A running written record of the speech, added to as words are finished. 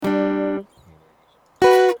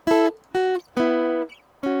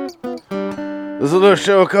There's a little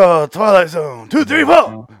show called Twilight Zone. 2, 3,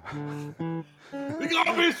 4. We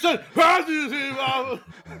gotta be positive.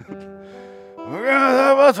 We're gonna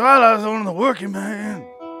talk about Twilight Zone and the working man.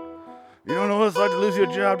 You don't know what it's like to lose your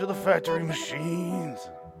job to the factory machines.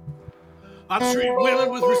 I treat women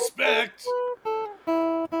with respect.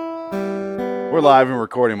 We're live and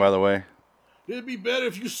recording, by the way. It'd be better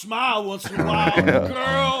if you smile once in a while,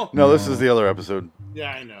 girl. No, this is the other episode. Yeah,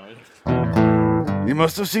 I know. You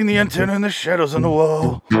must have seen the antenna and the shadows on the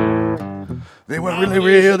wall. They weren't really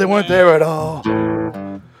real, they weren't there at all.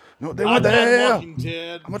 No, they weren't there. Walking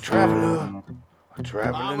Dead. I'm a traveler. A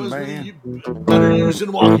traveling I was man. better used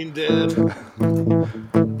in Walking Dead.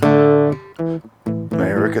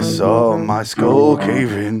 America saw my skull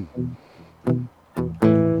cave in.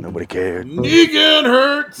 Nobody cared. Negan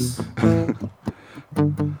hurts.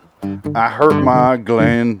 I hurt my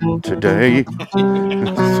gland today. See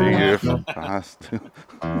if I still.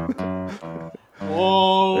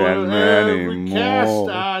 Oh, And every many cast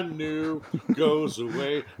more. I knew goes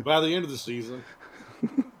away by the end of the season.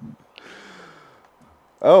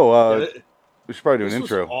 Oh, Yeah, we should probably do this an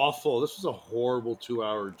intro. was awful. This was a horrible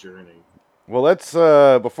 2-hour journey. Well, let's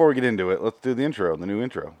before we get into it, let's do the intro, the new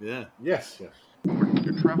intro. Yeah. Yes.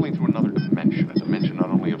 You're traveling through another dimension, a dimension not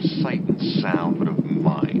only of sight and sound, but of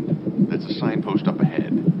mind. There's a signpost up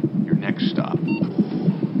ahead. Your next stop,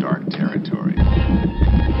 dark territory.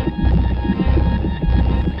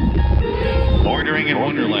 Bordering in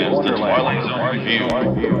Wonderland, the Twilight Zone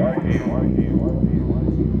review.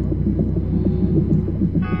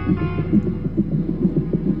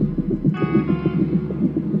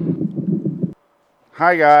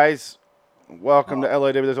 Hi guys, welcome to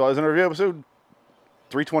LAW Twilight Zone review episode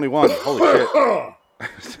 321. Holy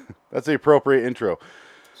shit, that's the appropriate intro.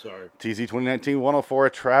 Sorry. TZ 2019-104, a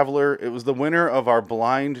traveler. It was the winner of our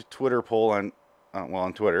blind Twitter poll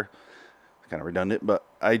on Twitter. Kind of redundant, but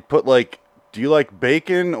I put like, do you like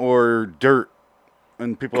bacon or dirt?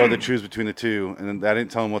 And people had to choose between the two, and I didn't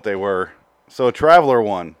tell them what they were. So a traveler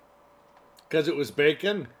won. Because it was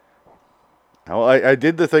bacon? Well, I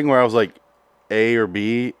did the thing where I was like A or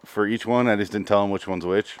B for each one. I just didn't tell them which one's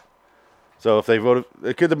which. So if they voted,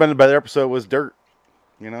 it could have been a better episode was dirt.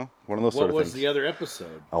 You know, one of those sort of What things. was the other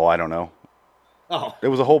episode? Oh, I don't know. Oh. It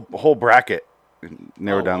was a whole bracket.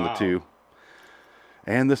 Narrowed down wow. to two.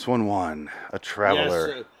 And this one won. A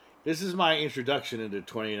traveler. Yes, this is my introduction into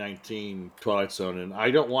 2019 Twilight Zone, and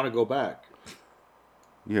I don't want to go back.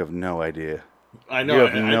 You have no idea. I know. You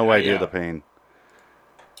have no idea yeah. the pain.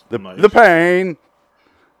 Nice. The pain.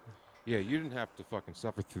 Yeah, you didn't have to fucking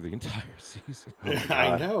suffer through the entire season.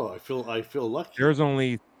 I know. I feel lucky. There's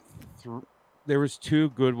only there was two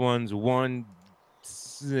good ones, one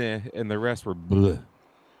and the rest were bleh.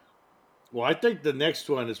 Well, I think the next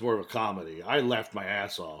one is more of a comedy. I laughed my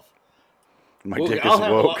ass off. My Well, dick I'll is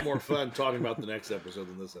have a woke. lot more fun talking about the next episode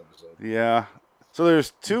than this episode. Yeah. So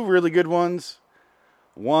there's two really good ones.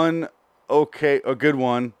 One okay, a good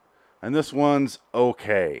one, and this one's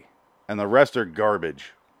okay. And the rest are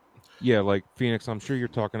garbage. Yeah, like Phoenix, I'm sure you're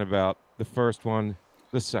talking about the first one,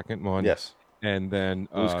 the second one. Yes. And then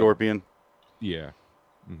Blue Scorpion. Yeah.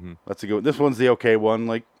 Mm-hmm. That's a good one. This one's the okay one.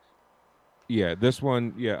 Like, Yeah, this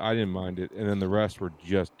one, yeah, I didn't mind it. And then the rest were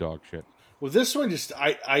just dog shit. Well, this one just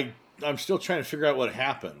I'm still trying to figure out what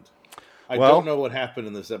happened. I Well- don't know what happened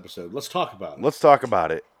in this episode. Let's talk about it. let's talk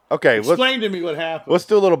about it. Okay, Explain to me what happened. let's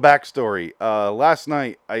do a little backstory. Last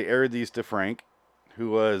night, I aired these to Frank, who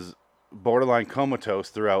was borderline comatose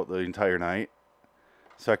throughout the entire night.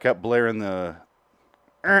 So I kept blaring the...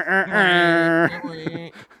 and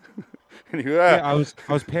he, Yeah, I was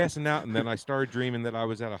passing out, and then I started dreaming that I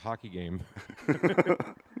was at a hockey game.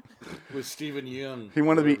 With Stephen Young. he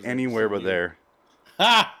wanted to Whatever be his name is, anywhere but Stephen there.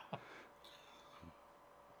 Ha!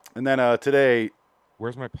 And then today,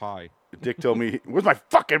 Where's my pie? Dick told me, where's my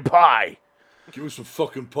fucking pie? Give me some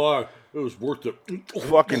fucking pie. It was worth it.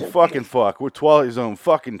 fucking fuck. We're Twilight Zone.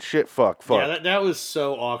 Fucking shit fuck. Yeah, that was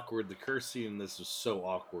so awkward. The curse scene in this was so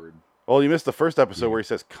awkward. Oh, you missed the first episode where he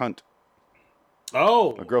says cunt.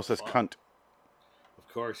 Oh! A girl says fuck. cunt.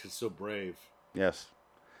 Of course, it's so brave. Yes.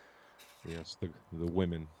 Yes, the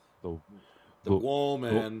women. The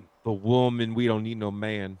woman. The woman, we don't need no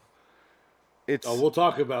man. It's Oh, we'll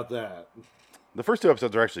talk about that. the first two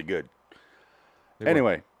episodes are actually good. They were-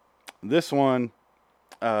 Anyway, this one.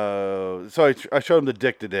 So I showed him the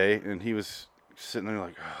Dick today, and he was sitting there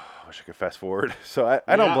like, oh, I wish I could fast forward. So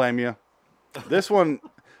I don't Yeah. blame you. This one,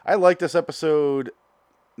 I like this episode,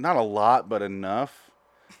 not a lot, but enough.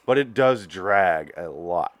 But it does drag a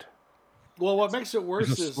lot. Well, what makes it worse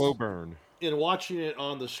It's a is slow burn. in watching it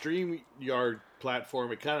on the StreamYard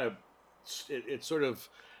platform, it kind of it sort of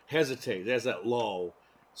hesitate. It has that lull.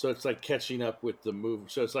 So it's like catching up with the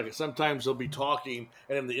move. So it's like sometimes they'll be talking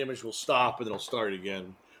and then the image will stop and then it'll start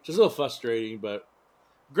again. It's just a little frustrating, but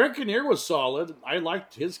Greg Kinnear was solid. I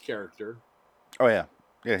liked his character. Oh yeah,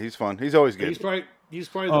 yeah, he's fun. He's always good. He's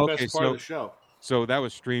probably the best part of the show. So that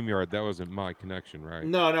was StreamYard. That wasn't my connection, right?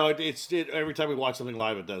 No, it's every time we watch something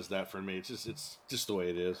live, it does that for me. It's just the way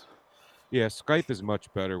it is. Yeah, Skype is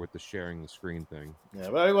much better with the sharing the screen thing. Yeah,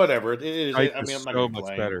 but whatever. It is. Skype I mean, is I'm not so gonna much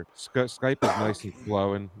complain. better. Skype is nice and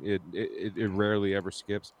flowing. It rarely ever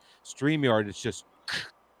skips. StreamYard, it's just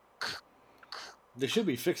They should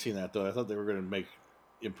be fixing that though. I thought they were going to make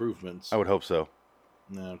improvements. I would hope so.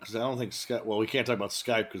 No, because I don't think Skype. Well, we can't talk about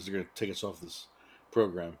Skype because they're going to take us off this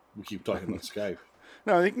program. We keep talking about Skype.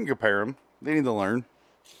 No, you can compare them. They need to learn.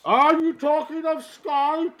 Are you talking of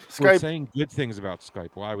Skype? we're Skype. saying good things about Skype.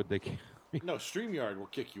 Why would they? No, StreamYard will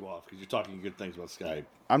kick you off because you're talking good things about Skype.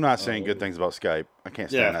 I'm not saying good things about Skype. I can't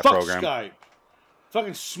stand Yeah, that fuck program. Skype.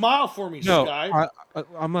 Fucking smile for me, No, Skype.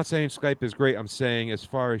 I'm not saying Skype is great. I'm saying as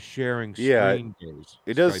far as sharing Yeah, screen goes,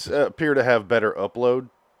 It does Skype is- appear to have better upload.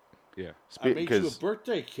 yeah. I made you a Because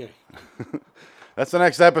birthday cake. that's the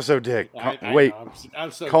next episode, Dick. I Wait, know,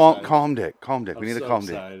 I'm so calm, excited. calm, Dick. Calm, Dick. We I'm need so to calm,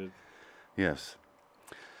 Dick. excited. Yes.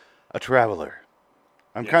 A traveler.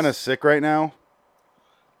 I'm Yes. kind of sick right now,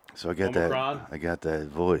 so I got Omicron? that. I got that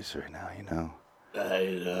voice right now. You know.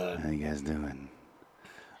 I, How you guys doing?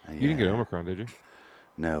 You didn't get Omicron, did you?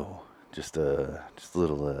 No, just a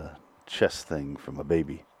little chest thing from a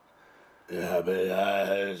baby. Oh,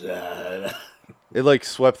 It like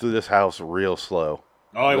swept through this house real slow.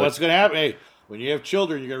 what's going to happen? Hey, when you have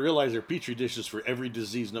children, you're going to realize they're petri dishes for every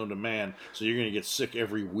disease known to man. So you're going to get sick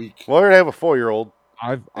every week. Well, I already have a 4-year-old.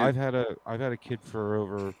 I've had a kid for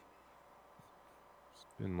over.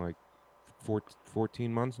 It's been like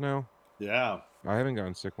 14 months now. Yeah. I haven't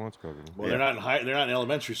gotten sick once because of it. Well, Yeah. they're not in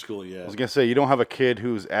elementary school I yet. was gonna say you don't have a kid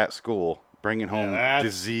who's at school bringing home that's-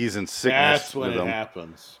 disease and sickness That's when with it them.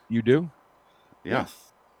 happens. You do Yeah.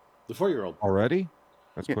 The 4-year-old. already?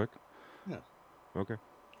 That's Yeah. quick. Yeah. Okay.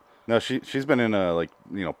 No, she's been in a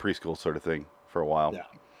preschool sort of thing for a while. Yeah.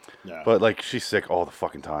 Yeah. But like she's sick all the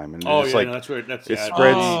fucking time, and oh it's yeah, like no, that's where that's it yeah,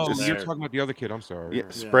 spreads- Oh, it's- you're there. talking about the other kid. I'm sorry.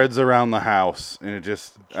 it spreads around the house, and it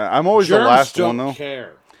just I'm always Germs the last don't one though.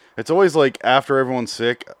 care. It's always like after everyone's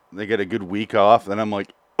sick, they get a good week off, then I'm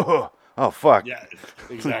like, oh fuck, Yeah,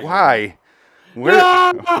 exactly. why?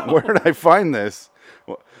 Where where did I find this?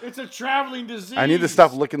 It's a traveling disease. I need to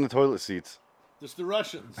stop licking the toilet seats. It's the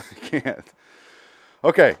Russians. I can't.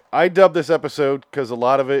 Okay, I dubbed this episode because a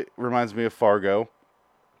lot of it reminds me of Fargo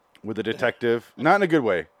with a detective. Not in a good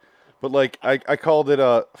way, but like I called it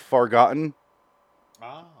Fargotten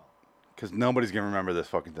Ah. because nobody's going to remember this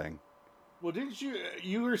fucking thing. Well, didn't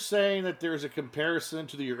you were saying that there's a comparison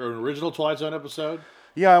to the original Twilight Zone episode?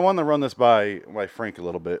 Yeah, I wanted to run this by Frank a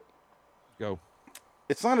little bit. Go.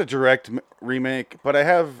 It's not a direct remake, but I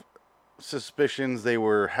have suspicions they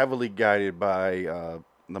were heavily guided by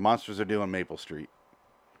the monsters are doing Maple Street.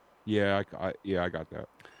 Yeah, I got that.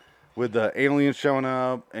 With the aliens showing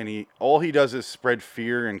up, and all he does is spread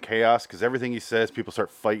fear and chaos because everything he says, people start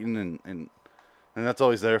fighting, and that's all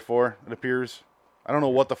he's there for. It appears. I don't know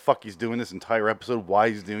what the fuck he's doing this entire episode. Why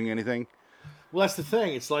he's doing anything? Well, that's the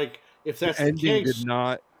thing. It's like if that's The the ending case, did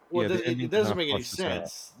not. well, yeah, the it ending did doesn't not make any flush this out.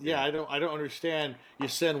 sense. Yeah, I don't understand. You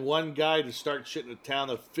send one guy to start shit in a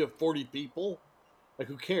town of 40 people. Like,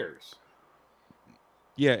 who cares?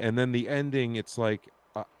 Yeah, and then the ending, it's like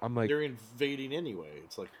I'm like, They're invading anyway.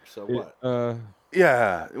 It's like, so it- what?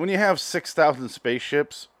 Yeah, when you have 6,000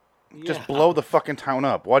 spaceships, just Yeah. blow the fucking town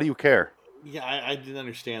up. Why do you care? Yeah, I didn't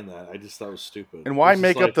understand that. I just thought it was stupid. And why It's just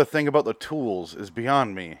make like, up the thing about the tools is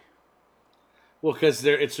beyond me. Well, because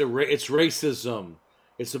it's racism.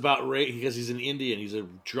 It's about because he's an Indian. He's a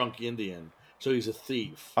drunk Indian, so he's a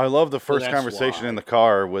thief. I love the first that's conversation why. in the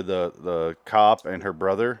car with the cop and her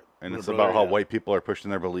brother, and Her it's brother, about how yeah. white people are pushing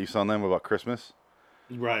their beliefs on them about Christmas.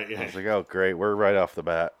 Right? I Yeah. was like, oh great, we're right off the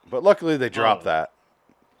bat. But luckily they dropped Oh. that.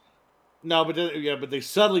 No, but but they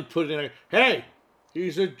suddenly put it in. Hey,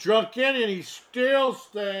 he's a drunk Indian. He steals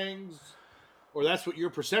things, or that's what your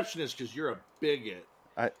perception is because you're a bigot.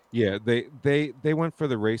 yeah, they went for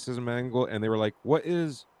the racism angle, and they were like,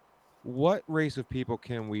 what race of people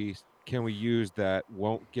can we use that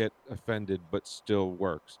won't get offended but still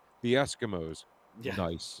works? The Eskimos. Yeah.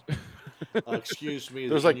 Nice. Excuse me.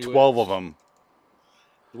 There's the like Inuits. 12 of them.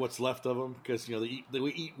 What's left of them? Because they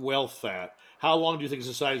eat whale fat. How long do you think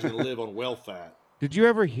society's going to live on whale fat? Did you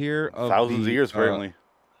ever hear of Thousands of the, years apparently.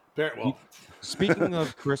 Well, Speaking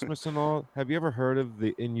of Christmas and all, have you ever heard of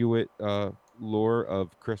the Inuit lore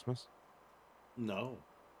of Christmas? no.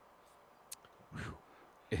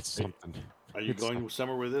 It's something. Are you It's going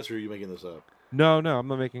somewhere with this, or are you making this up? No, I'm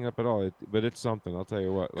not making up at all. But it's something. I'll tell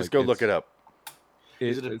you what. Just go look it up.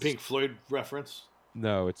 Is it a it's- Pink Floyd reference?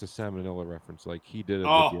 No, it's a Salmonella reference. Like he did a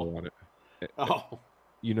Oh. video on it. Oh,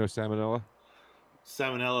 You know Salmonella?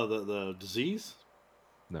 Salmonella, the disease?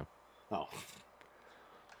 No. Oh,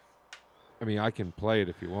 I mean, I can play it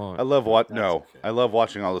if you want. I love what? That's No, okay. I love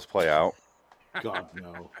watching all this play out. God,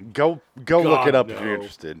 no. Go look it God, up if you're no.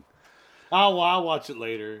 interested. I'll watch it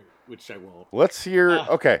later, which I won't. Let's hear. Ah.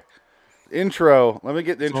 Okay, intro. Let me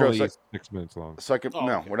get the It's intro. only So, 6 minutes long. so I can. Oh,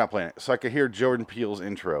 no, okay. we're not playing it. So I can hear Jordan Peele's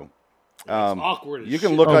intro. It's awkward. As you can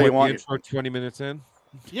shit. look Oh, how what, you the want. intro 20 minutes in?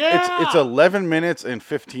 Yeah, It's 11 minutes and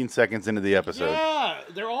 15 seconds into the episode. Yeah,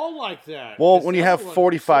 they're all like that. Well, This when you have other one's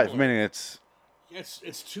 45 similar. minutes,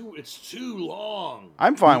 it's too long.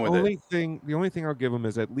 I'm fine the with only it. the only thing I'll give him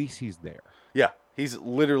is at least he's there. Yeah, he's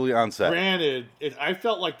literally on set. Granted, I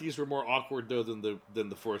felt like these were more awkward though than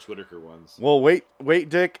the Forrest Whitaker ones. Well, wait,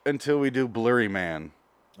 Dick, until we do Blurry Man,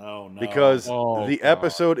 Oh no! because Oh, the God.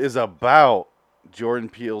 episode is about Jordan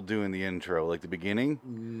Peele doing the intro, like the beginning,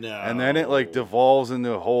 no, and then it like devolves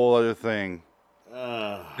into a whole other thing.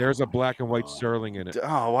 There's a black and white Sterling in it.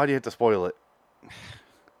 Oh, why do you have to spoil it?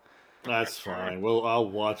 That's fine. Well, I'll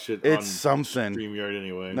watch it. It's on something. StreamYard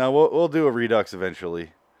anyway. No, we'll do a Redux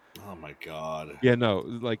eventually. Oh my god. Yeah, no,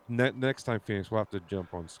 like next time, Phoenix, we'll have to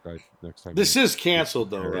jump on Skype next time. This is canceled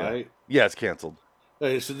though, Yeah. right? Yeah, it's canceled.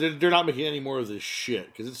 Okay, so they're not making any more of this shit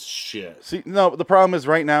because it's shit. See, no, the problem is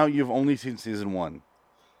right now you've only seen season 1.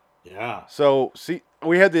 Yeah. So, see,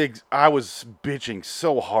 we had I was bitching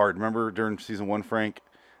so hard, remember, during season 1, Frank?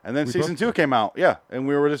 And then We season both 2 did. came out, yeah, and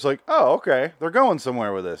we were just like, oh, okay, they're going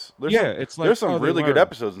somewhere with this. There's Yeah, some, it's like there's some oh, they really good learned.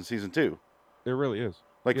 episodes in season 2. There really is.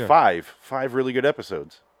 Like Yeah. five really good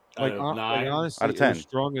episodes. Like, Out of like 9. honestly, Out of it 10. was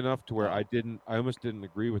strong enough to where I almost didn't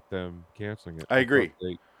agree with them canceling it. I agree.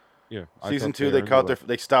 thought I Season thought 2, they earned caught the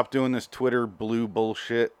they stopped doing this Twitter blue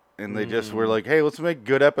bullshit, and they just were Mm. like, hey, let's make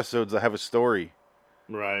good episodes that have a story.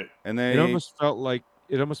 Right. And right. they, It almost felt like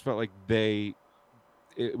they.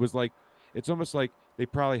 It was like it's almost like they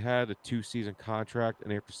probably had a 2-season contract,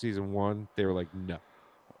 and after season 1, they were like, no.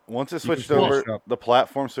 once it You can switched finish over, up. the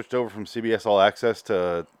platform switched over from CBS All Access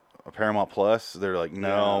to Paramount Plus, they're like, no,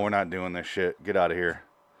 Yeah. we're not doing this shit. Get out of here.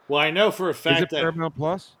 Well, I know for a Is fact it that Paramount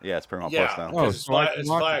Plus? Yeah, it's Paramount yeah, Plus now. Oh, because so I can it's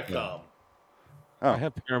watch it then. Viacom. Oh. I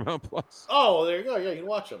have Paramount Plus. Oh, well, there you go. Yeah, you can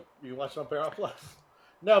watch them. You can watch them on Paramount Plus.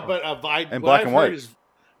 No, but And what black I've and heard white. is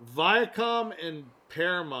Viacom and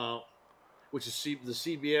Paramount, which is the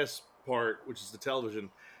CBS part, which is the television,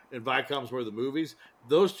 and Viacom's where the movies.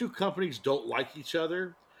 Those two companies don't like each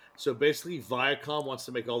other, so basically Viacom wants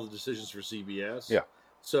to make all the decisions for CBS. Yeah.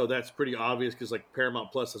 So that's pretty obvious because like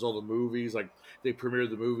Paramount Plus has all the movies, like they premiere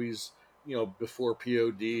the movies, before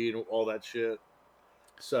POD and all that shit.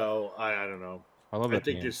 So I don't know. I love I that.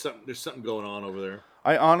 think game. there's something going on over there.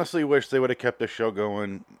 I honestly wish they would have kept the show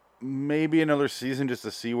going maybe another season just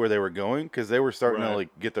to see where they were going, because they were starting to Right.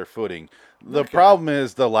 like get their footing. The Okay. problem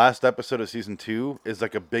is the last episode of season 2 is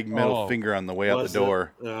like a big middle Oh. finger on the way out the Was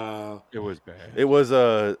door. It was bad. It was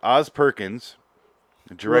Oz Perkins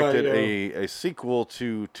directed Right, a sequel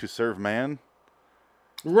to Serve Man.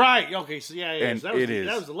 Right. Okay. So yeah. And So that was it is.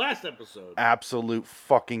 that was the last episode. Absolute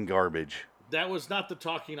fucking garbage. That was not the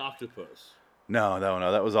talking octopus. No,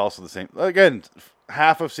 that was also the same. Again,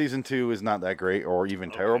 half of season 2 is not that great or even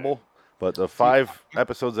Okay. terrible, but the 5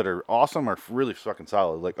 episodes that are awesome are really fucking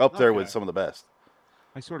solid. Like up there with Okay. some of the best.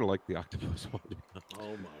 I sort of like the octopus one.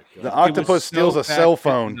 Oh my god. The octopus steals a cell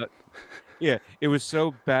phone. Yeah, it was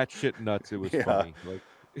so batshit nuts. It was Yeah. funny. Like,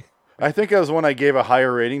 I think it was one I gave a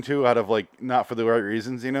higher rating to out of like not for the right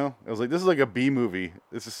reasons, It was like, this is like a B movie.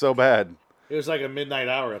 This is so bad. It was like a Midnight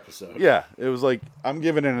Hour episode. Yeah, it was like, I'm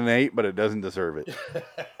giving it an 8, but it doesn't deserve it.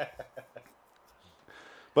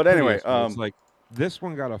 But anyway, it's like this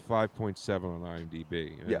one got a 5.7 on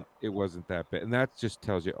IMDb. And Yeah. it wasn't that bad, and that just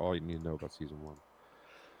tells you all you need to know about season 1.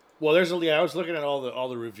 Well, I was looking at all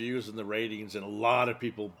the reviews and the ratings, and a lot of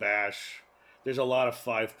people bash. There's a lot of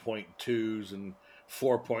 5.2s and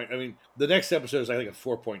 4. I mean, the next episode is I think a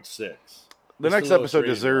 4.6. the it's next the lowest episode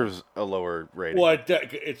rated deserves a lower rating. Well,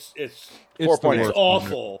 it's It's 4.8. the it's worst one.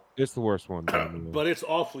 awful, It's the worst one. Done. but it's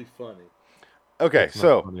awfully funny. Okay, It's not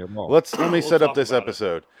so funny at all. let me We'll set up talk this about it.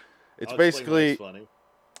 episode. It's I'll explain why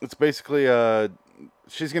basically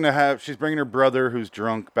it's funny. she's bringing her brother who's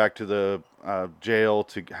drunk back to the jail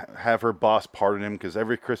to have her boss pardon him, because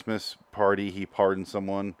every Christmas party he pardons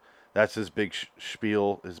someone. That's his big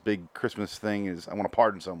spiel. His big Christmas thing is, I want to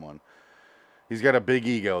pardon someone. He's got a big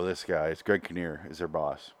ego, this guy. It's Greg Kinnear is their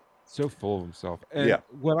boss. So full of himself. And Yeah.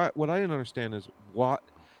 what I didn't understand is what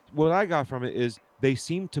I got from it is they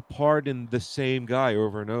seem to pardon the same guy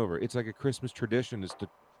over and over. It's like a Christmas tradition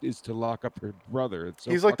is to lock up her brother. It's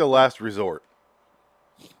so He's like the fucked up. last resort.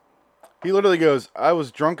 He literally goes, I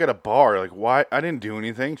was drunk at a bar. Like, why? I didn't do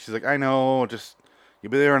anything. She's like, I know. Just,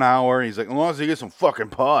 you'll be there an hour. He's like, as long as you get some fucking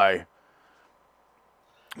pie.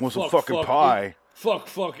 Want some fucking pie. Fuck,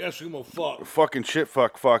 Eskimo fuck. Fucking shit,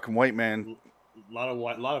 fucking white man. A lot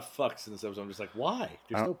of fucks in this episode. I'm just like, why?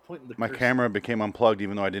 There's no point in the My curse. camera became unplugged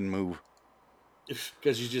even though I didn't move.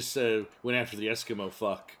 Because you just went after the Eskimo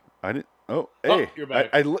fuck. I didn't. Oh, hey. You're back.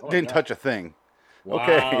 I Oh my didn't God. touch a thing. Wow.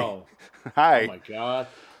 Okay. Hi. Oh my god.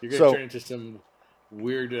 You're gonna So- turn into some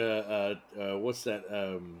weird what's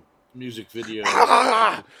that music video.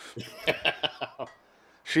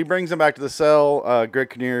 She brings him back to the cell. Greg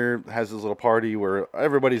Kinnear has his little party where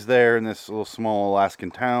everybody's there in this little small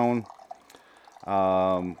Alaskan town.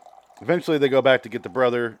 Eventually, they go back to get the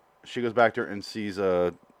brother. She goes back there and sees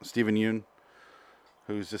Stephen Yoon,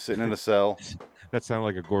 who's just sitting in a cell. That sounded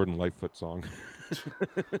like a Gordon Lightfoot song.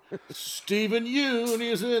 Stephen Yoon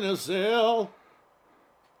is in a cell.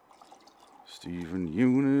 Stephen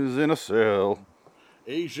Yoon is in a cell.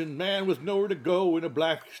 Asian man with nowhere to go in a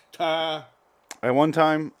black tie. I one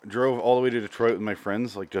time drove all the way to Detroit with my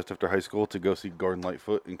friends, like just after high school, to go see Gordon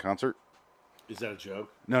Lightfoot in concert. Is that a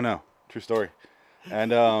joke? No, true story.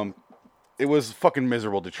 And it was fucking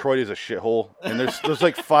miserable. Detroit is a shithole, and there's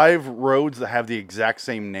like 5 roads that have the exact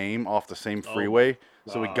same name off the same freeway.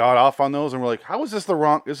 So we got off on those, and we're like, "How is this the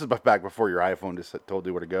wrong?" This is back before your iPhone just told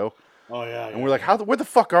you where to go. Oh yeah. And we're like, "Where the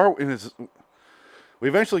fuck are we?" And we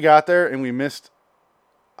eventually got there, and we missed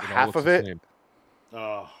It all half looks of the it. same.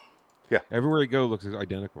 Oh. Everywhere you go looks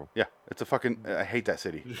identical. Yeah, it's a fucking. I hate that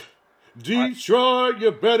city. Detroit,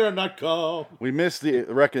 you better not come. We missed the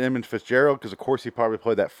wreck of Edmund Fitzgerald because, of course, he probably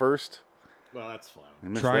played that first. Well, that's fine. We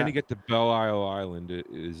missed Trying that. to get to Belle Isle Island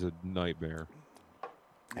is a nightmare.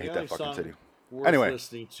 I hate The that only fucking song city. Worth Anyway.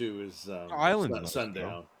 listening to is Island's nice,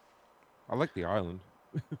 Sundown. I like the island.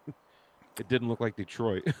 It didn't look like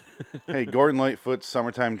Detroit. Hey, Gordon Lightfoot's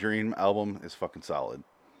 "Summertime Dream" album is fucking solid.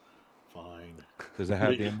 Fine. Does it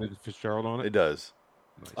have the Edmund Fitzgerald on It it? does,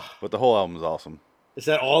 Nice. but the whole album is awesome. Is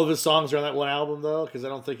that all of his songs are on that one album though? Because I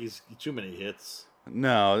don't think he's too many hits.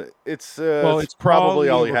 No, it's It's probably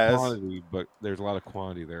all he over has. quantity, but there's a lot of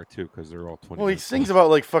quantity there too because they're all 20. Well, he minutes sings long. about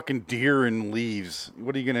like fucking deer and leaves.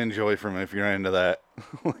 What are you gonna enjoy from it if you're not into that?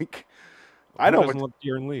 Like, I Who know doesn't love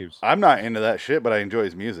Deer and Leaves. I'm not into that shit, but I enjoy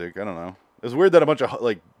his music. I don't know. It's weird that a bunch of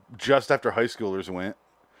like just after high schoolers went.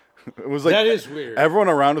 It was like that is weird. everyone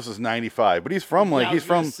around us was 95, but he's from like Yeah, I he's was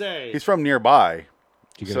gonna from say. he's from nearby.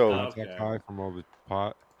 Did you get So- a contact Okay. high from all the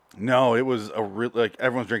pot? No, it was a real like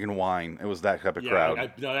everyone's drinking wine. It was that type of Yeah,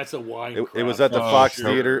 crowd. no, that's a wine. It was crowd at the for Fox sure.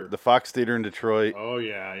 Theater, the Fox Theater in Detroit, Oh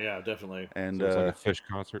yeah, definitely. and So it was like a Fish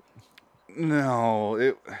concert. no,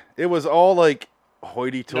 it was all like That's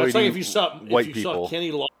hoity-toity like if you saw white saw people.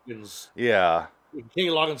 Kenny Loggins Yeah,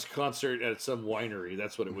 concert at some winery.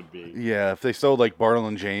 That's what it would be. yeah. If they sold like Bartle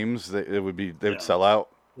and James, they would Yeah. sell out.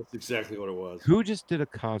 That's exactly what it was. Who just did a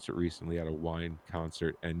concert recently at a wine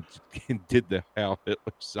concert and did the Hal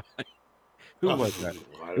Hitler sign? Who was that?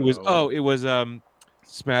 I It don't was know. it was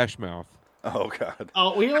Smash Mouth. Oh God.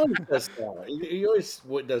 Oh, he always does that. He always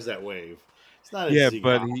does that wave. It's not. Yeah, a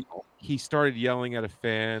but he started yelling at a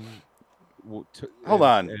fan. Hold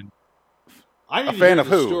on. And I need a to fan hear of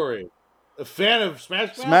the who? Story. A fan of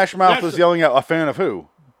Smash Mouth. Smash Mouth That's was a- yelling at a fan of who?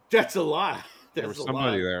 That's a lie. there That's was a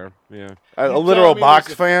somebody lie. there. Yeah. A You literal telling me box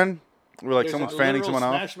there's a- fan? Where like There's someone's a fanning literal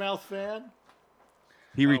someone off? Smash Mouth fan.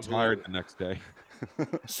 He Oh, retired believe the next day.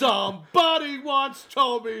 Somebody once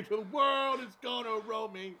told me the world is gonna roll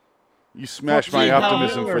me. You smashed my Gee, Hal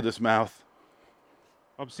optimism Hitler. for this mouth.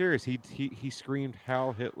 I'm serious. He screamed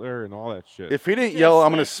Hal Hitler and all that shit. If he didn't Yeah, yell,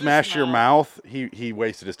 "I'm gonna smash this smash your mouth," he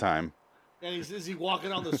wasted his time. And is he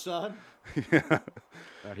walking on the sun?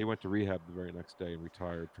 He went to rehab the very next day and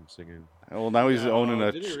retired from singing. Well, now he's No, owning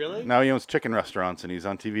a. did he really? Now he owns chicken restaurants and he's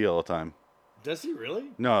on TV all the time. Does he really?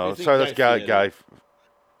 No, I think sorry, that's Fieri. guy.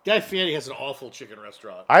 Guy Fieri has an awful chicken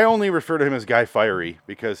restaurant. I only refer to him as Guy Fiery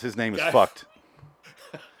because his name is Guy- fucked.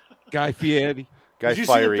 Guy Fieri. Guy Did you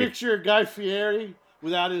see Fiery. the picture of Guy Fieri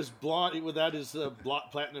without his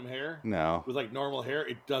platinum hair? No. With like normal hair,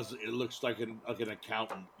 it looks like an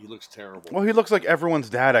accountant. He looks terrible. Well, he looks like everyone's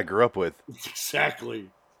dad I grew up with. Exactly.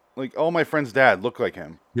 Like all my friends' dad look like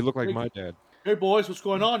him. He looked like my dad. Hey boys, what's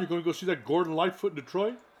going on? You're going to go see that Gordon Lightfoot in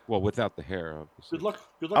Detroit? Well, without the hair, obviously. Good luck.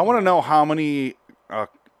 Good luck. I want to man. know how many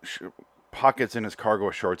pockets in his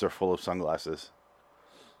cargo shorts are full of sunglasses.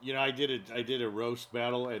 You know, I did a roast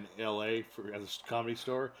battle in L.A. at a comedy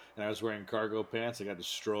store, and I was wearing cargo pants. I got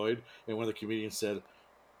destroyed, and one of the comedians said,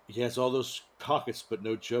 He has all those pockets, but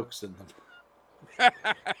no jokes in them.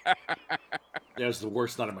 That was the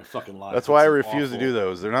worst night of my fucking life. That's why I It's refuse to awful. do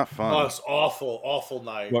those. They're not fun. Oh, it's awful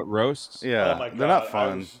night. What roasts? Yeah, Oh my god, they're not I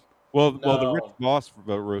fun. was- Well, the Rich No. Boss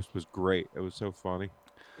roast was great. It was so funny.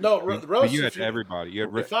 no, I mean, the but roast. you if had everybody. You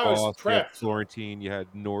had Rich if I was Boss, you had prepped- Florentine, you had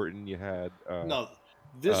Norton, you had No,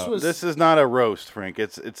 this was This is not a roast, Frank.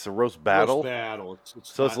 It's a roast battle. roast battle. So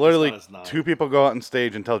it's not- literally not as nice. two people go out on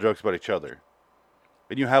stage and tell jokes about each other,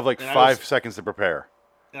 and you have like And I 5 was- seconds to prepare.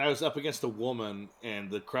 And I was up against a woman, and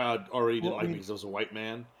the crowd already didn't Well, I like me mean- because I was a white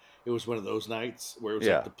man. It was one of those nights where it was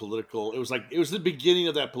Yeah. like the political. It was the beginning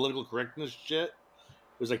of that political correctness shit.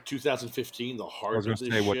 It was like 2015, the I heart was of going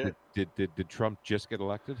this to say, what shit. did Trump just get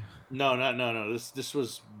elected? No. This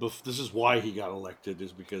is why he got elected,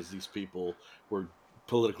 is because these people were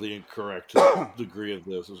politically incorrect to the degree of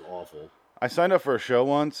this. It was awful. I signed up for a show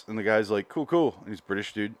once, and the guy's like, "Cool," and he's a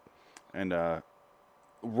British dude, and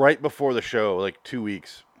right before the show, like 2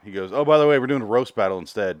 weeks, he goes, "Oh, by the way, we're doing a roast battle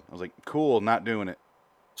instead." I was like, "Cool, not doing it.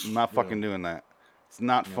 I'm not fucking doing that. It's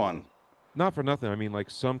not fun." Not for nothing. I mean,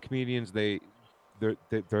 like some comedians, they're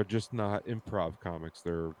just not improv comics.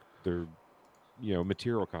 They're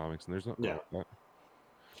material comics, and there's nothing wrong with that.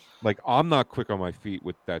 Like I'm not quick on my feet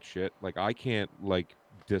with that shit. Like I can't like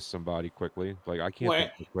diss somebody quickly. Like I can't Well,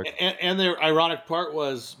 think quick. And the ironic part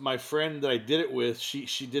was my friend that I did it with. She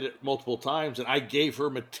did it multiple times, and I gave her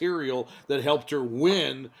material that helped her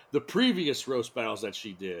win the previous roast battles that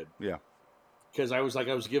she did. Yeah. Because I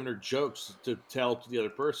was giving her jokes to tell to the other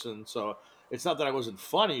person. So it's not that I wasn't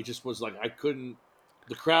funny. It just was like I couldn't.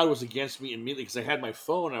 The crowd was against me immediately because I had my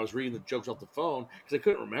phone. And I was reading the jokes off the phone because I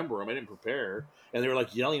couldn't remember them. I didn't prepare, and they were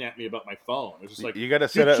like yelling at me about my phone. It was just like, You got to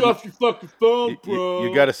set get it. off your fucking phone, bro.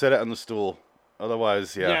 You got to set it on the stool,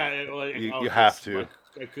 otherwise, yeah, you have to.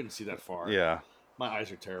 I couldn't see that far. yeah. My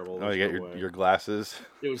eyes are terrible. Oh, you There's got no way. your glasses.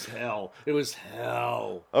 It was hell. It was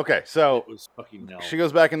hell. Okay, so It was fucking hell. she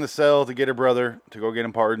goes back in the cell to get her brother to go get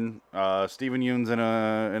him pardoned. Stephen Yoon's in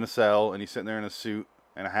a cell, and he's sitting there in a suit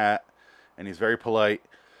and a hat, and he's very polite.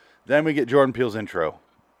 Then we get Jordan Peele's intro.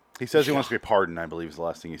 He says he wants to be pardoned, I believe is the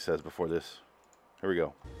last thing he says before this. Here we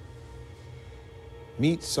go.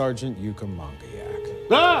 Meet Sergeant Yuka Mangayak,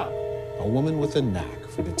 Ah! a woman with a knack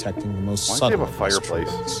for detecting the most Why does he subtle have a fireplace?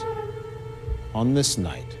 mistruths. On this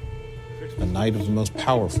night, the night of the most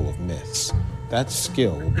powerful of myths, that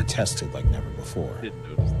skill will be tested like never before. Didn't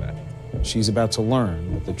notice that. She's about to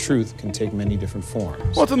learn that the truth can take many different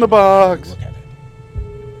forms. What's in the box? Look at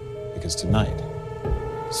it. Because tonight,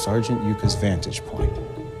 Sergeant Yuka's vantage point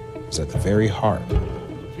is at the very heart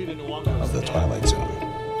If you didn't want those of the things- Twilight Zone.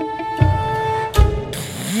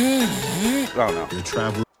 Oh no. Your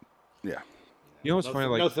travel. Yeah. You know what's No, funny?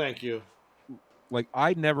 no, Like, thank you.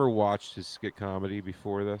 I never watched his skit comedy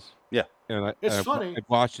before this. Yeah. And It's I've funny.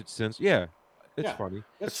 watched it since. Yeah, it's Yeah. funny.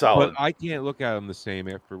 It's solid. But I can't look at him the same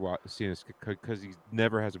after seeing his because he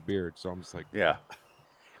never has a beard. So I'm just like, Yeah.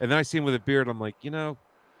 and then I see him with a beard. I'm like, it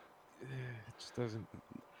just doesn't.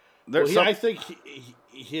 There's I think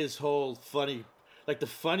his whole funny, like the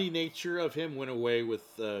funny nature of him, went away with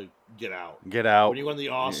Get Out. Get Out. When he won the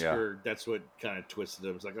Oscar, that's what kind of twisted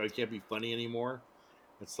him. It's like, oh, he can't be funny anymore.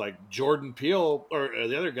 It's like Jordan Peele or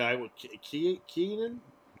the other guy, Keenan.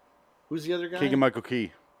 Who's the other guy? Keegan Michael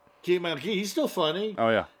Key. Keegan. He's still funny, Oh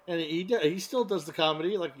yeah. and he still does the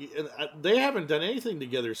comedy. Like they haven't done anything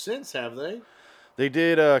together since, have they? They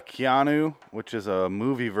did Keanu, which is a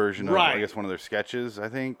movie version of I Right. guess one of their sketches, I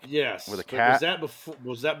think. Yes. With a But cat.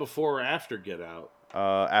 Was that before or after Get Out?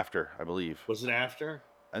 After, I believe. Was it after?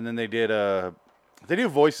 And then they do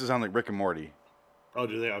voices on like Rick and Morty. Oh,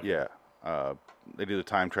 do they? Okay. Yeah. They do the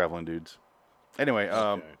time traveling dudes. Anyway,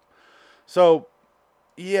 Okay. so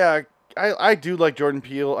yeah, I do like Jordan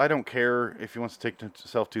Peele. I don't care if he wants to take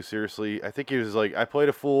himself too seriously. I think he was like, I played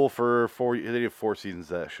a fool for 4. They did 4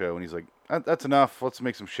 seasons of that show, and he's like, that's enough. Let's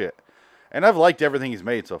make some shit. And I've liked everything he's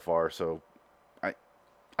made so far. So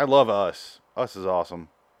I love Us. Us is awesome.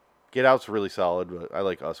 Get Out's really solid, but I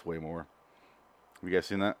like Us way more. Have you guys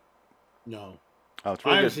seen that? No, Oh, it's I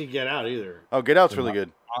really haven't good. seen Get Out either. Oh, Get Out's really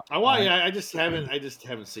good. I just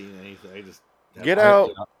haven't seen anything. I just Get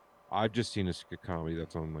haven't- Out. I've just seen a skit comedy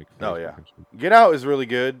that's on like. Oh, Facebook yeah. and shit. Get Out is really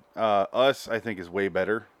good. Us, I think, is way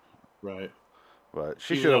better. Right. But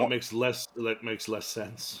she Even should though it have. makes less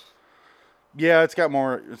sense. Yeah, it's got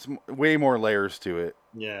more. It's way more layers to it.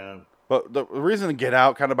 Yeah. But the reason to Get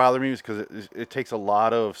Out kind of bothered me is because it takes a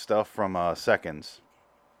lot of stuff from Seconds.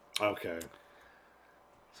 Okay.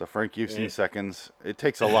 So Frank, you've Yeah. seen Seconds. It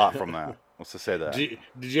takes a lot from that. Let's just say that. Did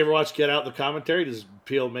you ever watch Get Out? The commentary? Does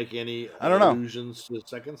Peele make any I don't know. allusions to the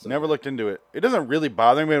second? Never looked into it. It doesn't really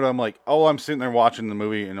bother me, but I'm like, oh, I'm sitting there watching the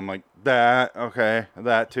movie, and I'm like, that, okay,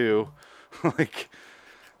 that too. Like,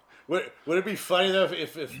 would it be funny though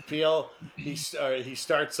if Peele he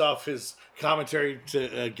starts off his commentary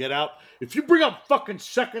to Get Out? If you bring up fucking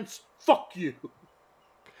seconds, fuck you.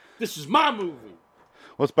 This is my movie.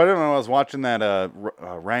 well, it's better than when I was watching that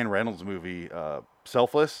Ryan Reynolds movie,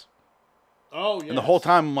 Selfless. Oh yeah. And the whole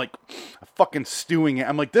time I'm like fucking stewing it.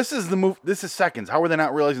 I'm like, this is the movie. This is Seconds. How are they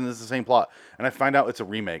not realizing this is the same plot? And I find out it's a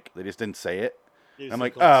remake. They just didn't say it. I'm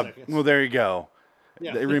like, well, there you go.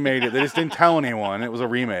 Yeah. They remade it. They just didn't tell anyone. It was a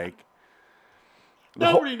remake.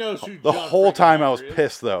 Nobody knows who. The John whole time I was Frankenheimer is.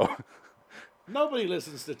 pissed though. Nobody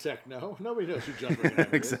listens to techno. Nobody knows who John Frankenheimer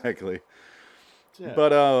is. Exactly. Yeah.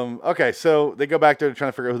 But okay, so they go back there trying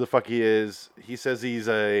to figure out who the fuck he is. He says he's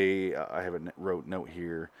I have a wrote note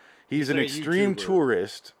here. He's an a extreme YouTuber.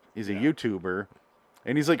 tourist. He's a YouTuber,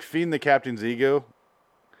 and he's like feeding the captain's ego.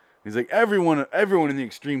 He's like, everyone in the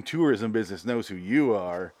extreme tourism business knows who you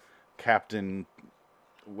are, Captain,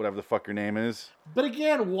 whatever the fuck your name is, But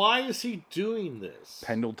again, why is he doing this?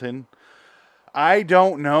 Pendleton. I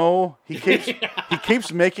don't know. He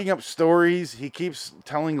keeps making up stories. He keeps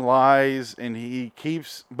telling lies, and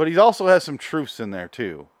but he also has some truths in there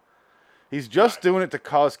too. He's just doing it to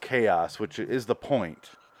cause chaos, which is the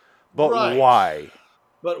point. But Right. why?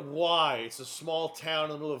 But why? It's a small town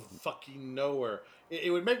in the middle of fucking nowhere. It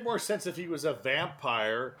would make more sense if he was a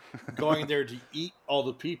vampire going there to eat all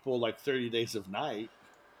the people like 30 Days of Night.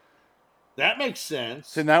 That makes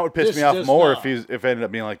sense. And that would piss This me off does more not. if it ended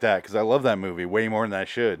up being like that, because I love that movie way more than I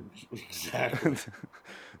should. Exactly.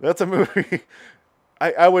 That's a movie.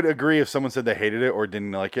 I would agree if someone said they hated it or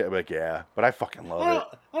didn't like it. I'd be like, yeah, but I fucking love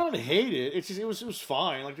it. I don't hate it. It's just it was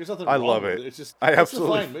fine. Like there's nothing. I wrong love with it. It's just I it's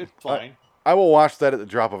absolutely- It's fine. I will watch that at the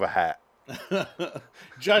drop of a hat.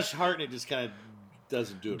 Josh Hartnett just kind of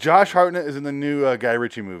doesn't do it. Josh Hartnett is in the new Guy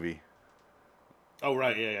Ritchie movie. Oh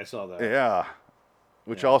right, yeah, I saw that. Yeah,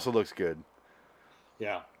 which also looks good.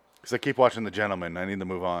 Yeah. Because I keep watching The Gentleman. I need to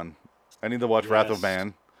move on. I need to watch Wrath of Yes.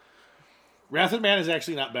 Man. Wrath of Man is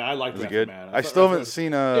actually not bad. I like Is it Wrath good? of Man. I still haven't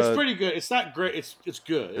seen. It's pretty good. It's not great. It's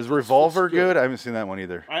good. Is It's Revolver it's good? I haven't seen that one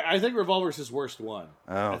either. I think Revolver's his worst one.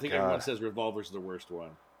 Oh, I think God. everyone says Revolver's the worst one.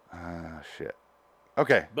 Shit.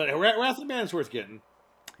 Okay. But Wrath of Man is worth getting.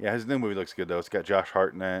 Yeah, his new movie looks good though. It's got Josh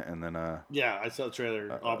Hartnett and then Yeah, I saw the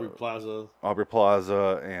trailer. Aubrey Plaza. Aubrey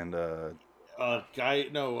Plaza and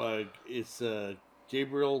It's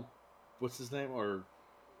Gabriel. What's his name? Or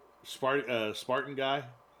Spartan guy.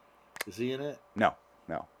 Is he in it? no.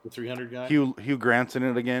 The 300 guy. Hugh Grant's in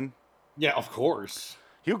it again. Yeah, of course.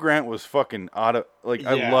 Hugh Grant was fucking I Yeah,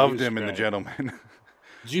 he loved was him in The great. Gentleman.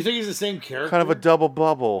 Do you think he's the same character? Kind of a double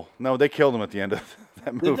bubble. No, they killed him at the end of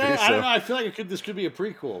that Did movie. they? I so- don't know. I feel like this could be a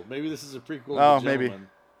prequel. Maybe this is a prequel. Oh, to maybe. Gentleman.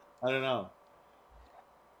 I don't know.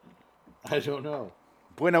 I don't know.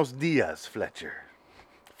 Buenos dias, Fletcher.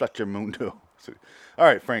 Fletcher Mundo. All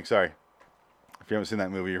right, Frank, sorry. If you haven't seen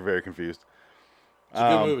that movie, you're very confused. It's a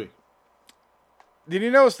good movie. Did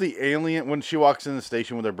you notice the alien, when she walks in the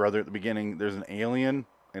station with her brother at the beginning, there's an alien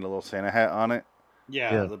and a little Santa hat on it?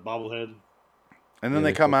 Yeah, the bobblehead. And then Yeah,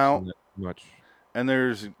 they come focus out, on that too much. and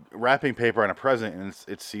there's wrapping paper on a present, and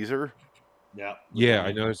it's Caesar. Yeah. Yeah,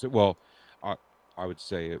 I noticed it. Well, I would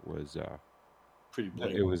say it was. Pretty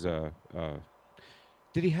blatant. It was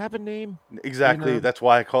Did he have a name? Exactly. know- That's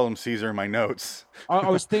why I call him Caesar in my notes. I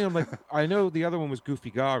was thinking like I know the other one was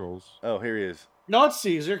Goofy Goggles. Oh, here he is. No, it's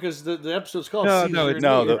Caesar because the episode's called No, Caesar. no, and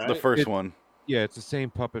No, Me, the right? first It- one. Yeah, it's the same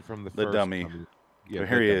puppet from the The first dummy. one. Yeah, But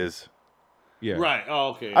the here he dummy. is. Yeah, Right. Oh,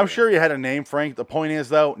 okay. I'm sure you had a name, Frank. The point is,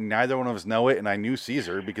 though, neither one of us know it, and I knew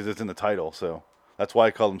Caesar because it's in the title, so that's why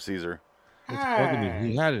I called him Caesar. It's bugging me.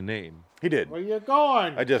 He had a name. He did. Where you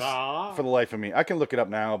going? I just, Doc? for the life of me, I can look it up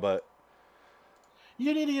now, but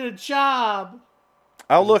You need to get a job.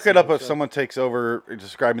 I'll Does it look say it up what if show? someone takes over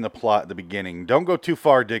describing the plot at the beginning. Don't go too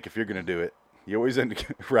far, Dick, if you're going to do it. You always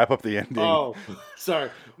wrap up the ending. Oh,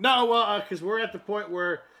 sorry. No, well, because we're at the point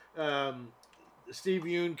where Steve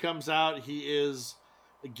Yeun comes out. He is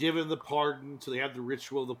given the pardon, so they have the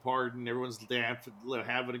ritual of the pardon. Everyone's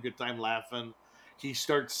having a good time laughing. He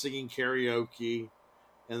starts singing karaoke,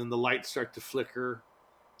 and then the lights start to flicker,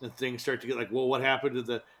 and things start to get like, well, what happened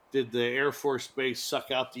to did the Air Force Base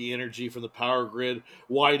suck out the energy from the power grid?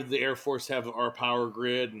 Why did the Air Force have our power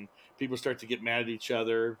grid? And people start to get mad at each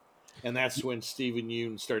other. And that's when Stephen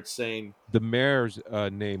Yeun starts saying, The mayor's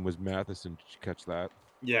name was Matheson. Did you catch that?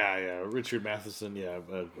 yeah, Richard Matheson,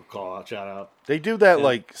 call out, shout out. They do that Yeah.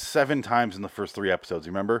 like 7 times in the first 3 episodes,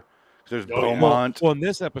 you remember? There's Oh, yeah. Beaumont. Well, in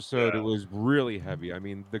this episode, Yeah. it was really heavy. I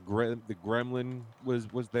mean, the gremlin was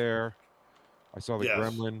there. I saw the Yes.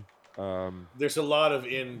 gremlin. There's a lot of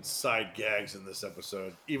inside gags in this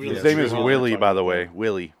episode. Even in His the name is trailer Willie, we're by the talking way. about.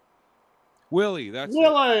 Willie. Willie, that's it.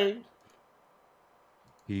 Willie.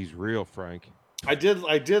 He's real, Frank. I did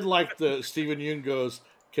like the Stephen Yoon goes,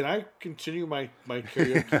 can I continue my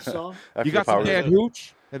karaoke song? After You the got some power bad goes out.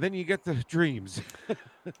 hooch, and then you get the dreams.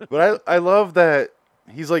 But I love that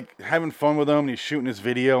he's like having fun with him. And he's shooting his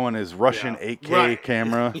video on his Russian Yeah. 8K Right.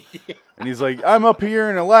 camera. And he's like, I'm up here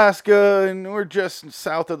in Alaska, and we're just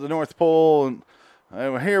south of the North Pole, and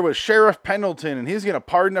I'm here with Sheriff Pendleton, and he's going to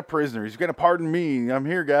pardon a prisoner. He's going to pardon me. I'm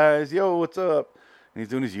here, guys. Yo, what's up? And he's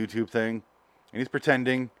doing his YouTube thing, and he's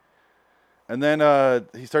pretending. And then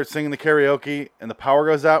he starts singing the karaoke, and the power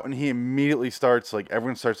goes out, and he immediately starts, like,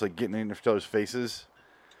 everyone starts, like, getting in each other's faces.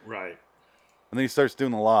 Right. And then he starts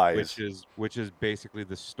doing the lies. which is basically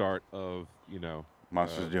the start of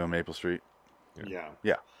Monsters doing Maple Street. Yeah.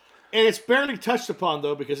 Yeah. And it's barely touched upon,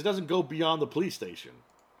 though, because it doesn't go beyond the police station.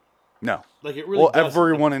 No. Like, it really Well, doesn't.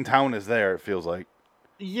 everyone in town is there, it feels like.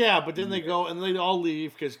 Yeah, but then they go, and they all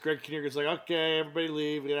leave, because Greg Kinnear is like, okay, everybody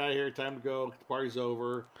leave, get out of here, time to go, the party's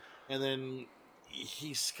over. And then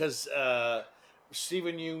because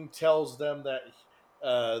Stephen Yoon tells them that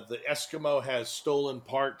the Eskimo has stolen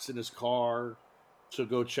parts in his car, so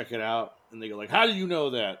go check it out. And they go like, how do you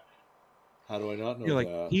know that? How do I not know You're like,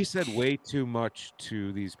 that? he said way too much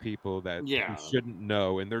to these people that Yeah. he shouldn't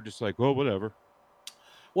know, and they're just like, oh, whatever.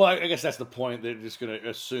 Well, I guess that's the point. They're just going to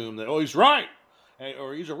assume that, oh, he's right,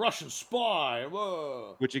 or he's a Russian spy.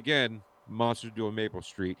 Whoa. Which again, Monsters doing Maple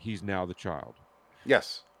Street, he's now the child.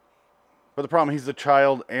 Yes. But the problem, he's the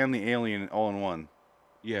child and the alien all in one.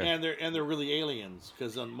 Yeah, And they're really aliens,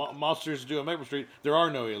 because on Monsters Do on Maple Street, there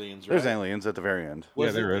are no aliens, right? There's aliens at the very end. Yeah,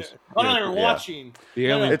 Was there it- is. Oh, no, Yeah. they were Yeah. watching. the No,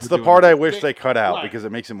 no, aliens It's were the doing part I it. wish they cut out Right. because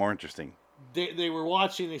it makes it more interesting. They were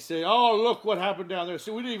watching. They say, "Oh, look what happened down there."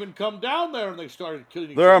 So we didn't even come down there, and they started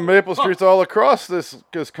killing each There are other. Maple Streets all across this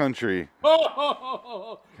country.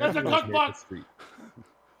 Oh, that's a Everyone's Maple cookbook. Street.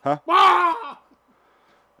 Ah!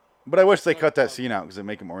 But I wish they cut that scene out because it'd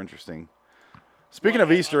make it more interesting. Speaking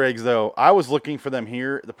of Easter eggs, though, I was looking for them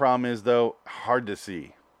here. The problem is, though, hard to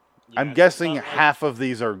see. Yeah, I'm it's guessing not like- half of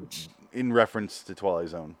these are in reference to Twilight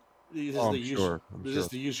Zone. This is Oh, the I'm usual. sure, I'm This sure. is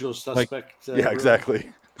the usual suspect. Yeah, room.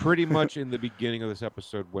 exactly. Pretty much in the beginning of this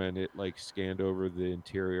episode when it like scanned over the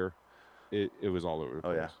interior, it was all over the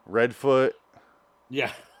Oh, place. yeah. Redfoot,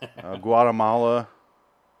 Yeah. Guatemala,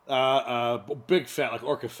 Big fat, like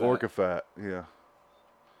orca fat. Orca Fat. Yeah.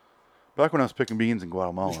 Back when I was picking beans in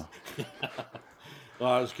Guatemala.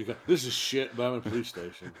 Oh, this is shit, but I'm in a police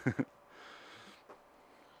station.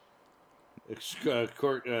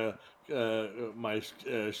 My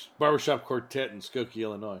barbershop quartet in Skokie,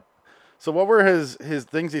 Illinois. So what were his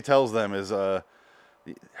things he tells them is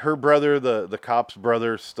her brother, the cop's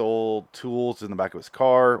brother, stole tools in the back of his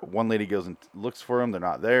car. One lady goes and looks for him. They're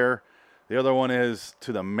not there. The other one is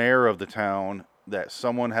to the mayor of the town that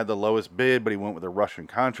someone had the lowest bid, but he went with a Russian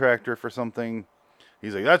contractor for something.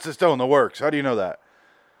 He's like, that's still in the works. How do you know that?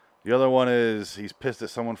 The other one is he's pissed at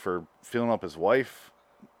someone for filling up his wife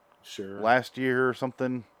Sure. last year or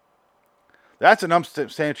something. That's an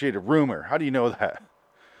unsubstantiated rumor. How do you know that?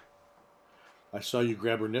 I saw you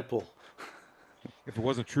grab her nipple. If it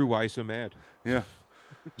wasn't true, why are you so mad? Yeah.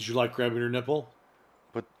 Did you like grabbing her nipple?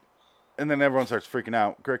 And then everyone starts freaking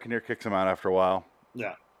out. Greg Kinnear kicks him out after a while.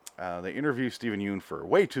 Yeah. They interview Stephen Yoon for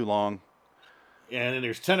way too long. And then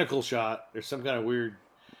there's tentacle shot. There's some kind of weird.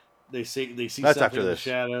 They see That's something after in the this.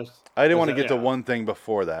 shadows. I didn't Is want to that- get to yeah. one thing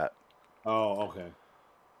before that. Oh, okay.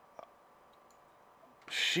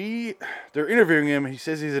 They're interviewing him. He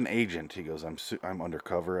says he's an agent. He goes, I'm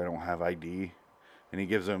undercover. I don't have ID. And he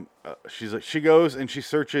gives him. She goes and she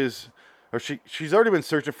searches, or she's already been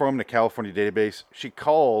searching for him in the California database. She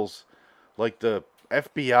calls, like the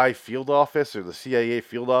FBI field office or the CIA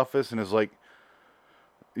field office, and is like,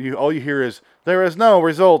 all you hear is there is no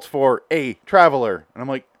results for a traveler. And I'm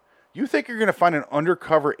like, you think you're gonna find an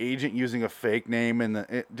undercover agent using a fake name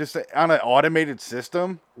and just on an automated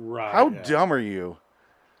system? Right. How yeah. dumb are you?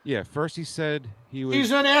 Yeah, first he said he was.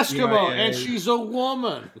 He's an Eskimo, CIA, and she's a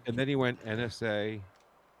woman. and then he went NSA.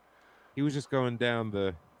 He was just going down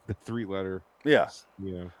the 3-letter. Yeah,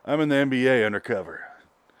 You know, I'm in the NBA undercover.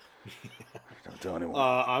 Don't tell anyone.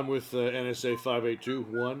 I'm with NSA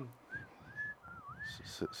 5821.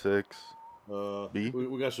 6. B?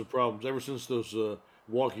 We got some problems ever since those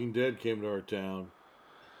Walking Dead came to our town.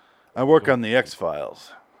 I work on the X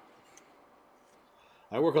Files,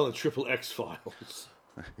 I work on the Triple X Files.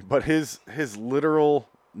 but his literal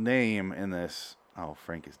name in this Oh,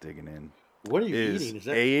 Frank is digging in. What are you Is eating? Is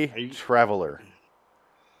that a are you, traveler.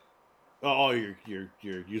 oh, you're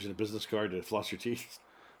using a business card to floss your teeth?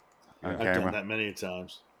 On I've done camera. that many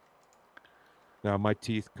times. Now my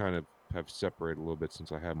teeth kind of have separated a little bit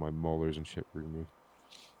since I had my molars and shit removed.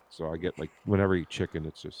 So I get like whenever I eat chicken,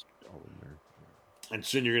 it's just all in there. And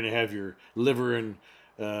soon you're going to have your liver and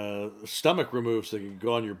stomach removed so they can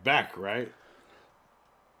go on your back, right?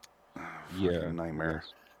 Yeah, Fucking nightmare.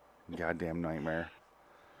 Goddamn nightmare.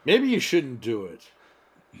 Maybe you shouldn't do it.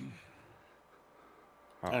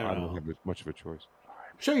 I don't don't know. have much of a choice.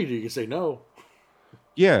 Sure you do. You can say no.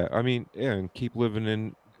 Yeah, I mean, yeah, and keep living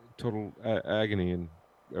in total agony in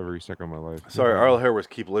every second of my life. Sorry, Arl Hair was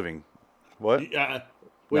keep living. What? Well,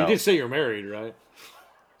 No. you did say you're married, right?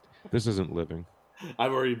 This isn't living.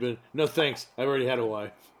 I've already been. No thanks. I've already had a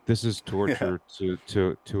wife. This is torture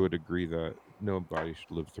to a degree that nobody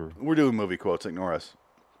should live through. We're doing movie quotes. Ignore us.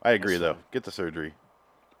 I agree, That's though. fine. Get the surgery.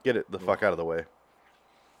 Get it the fuck out of the way.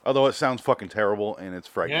 Although it sounds fucking terrible and it's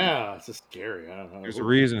frightening. Yeah, it's just scary. I don't know. There's a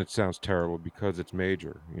reason it sounds terrible because it's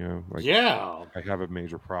major. You know, like Yeah. I have a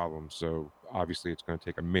major problem, so obviously it's going to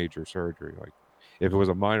take a major surgery. Like if it was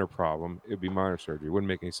a minor problem, it'd be minor surgery. It wouldn't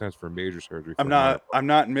make any sense for a major surgery. For I'm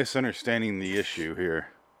not misunderstanding the issue here.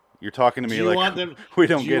 You're talking to me Do you like want them? we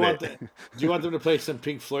don't do you get want it. Do you want them to play some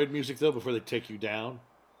Pink Floyd music though before they take you down?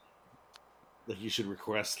 Like you should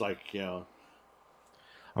request, like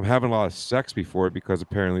I'm having a lot of sex before it because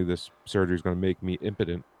apparently this surgery is going to make me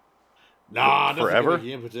impotent. nah, nothing can Forever? make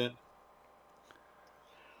you impotent.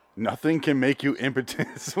 Nothing can make you impotent.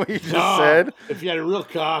 Is what you just Nah, said. if you had a real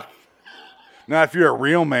cock. Not if you're a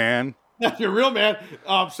real man. If you're a real man.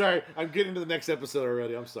 Oh, I'm sorry. I'm getting into the next episode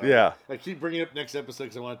already. I'm sorry. Yeah. I keep bringing up next episode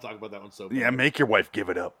because I want to talk about that one so bad. Yeah, make your wife give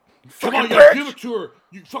it up. Come on, Fucking yeah, bitch! give it to her.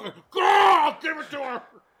 You fucking God, give it to her.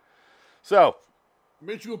 So,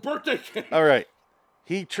 Made you a birthday cake. all right.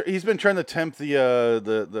 He's been trying to tempt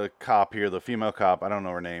the cop here, the female cop. I don't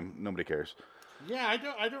know her name. Nobody cares. Yeah, I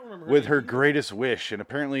don't remember. With name her either. greatest wish, and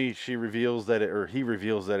apparently he reveals that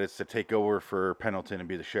it's to take over for Pendleton and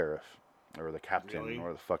be the sheriff or the captain Really?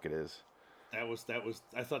 or the fuck it is. That was.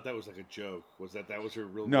 I thought that was like a joke. Was that was her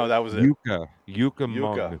real? No, wish? that was it. Yuka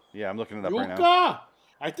Yuka. Magnus. Yeah, I'm looking it up right now. Yuka.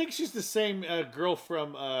 I think she's the same girl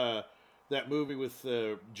from that movie with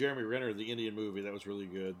Jeremy Renner, the Indian movie. That was really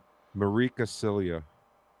good. Marika Cilia.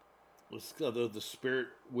 Was the spirit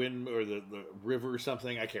wind or the river or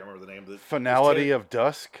something? I can't remember the name of it. Finality of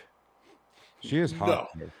Dusk. She is hot. No.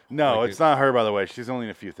 though. No, Like it's not her, by the way. She's only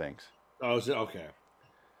in a few things. Oh, is it okay?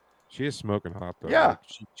 She is smoking hot though. Yeah. Like,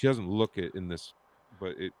 she doesn't look it in this,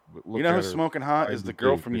 but look You know at who's her smoking hot eyes is the and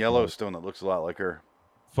girl face, from it's Yellowstone that looks a lot like her.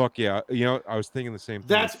 Fuck yeah! You know, I was thinking the same thing.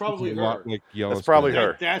 That's She's probably a lot her. like Yellowstone. probably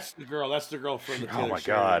her. That's the girl. That's the girl from the Taylor Oh my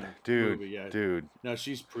Sheridan god, dude, movie, yeah. dude. No,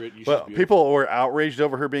 she's pretty. She's But beautiful. people were outraged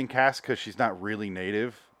over her being cast because she's not really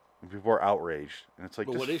native. And people are outraged, and it's like,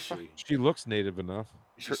 But this what is fuck- she? She looks native enough.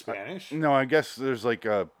 Is she Spanish? No, I guess there's like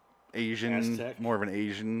a Asian, Aztec? more of an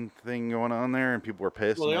Asian thing going on there, and people were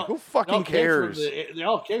pissed. Well, I'm they like, all- who fucking cares? They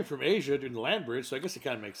all came from Asia during the land bridge, so I guess it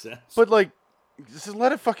kind of makes sense. But like, just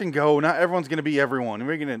let it fucking go. Not everyone's gonna be everyone.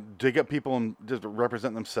 We're gonna dig up people and just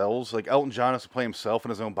represent themselves. Like Elton John has to play himself in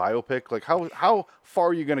his own biopic. Like how far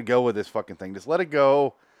are you gonna go with this fucking thing? Just let it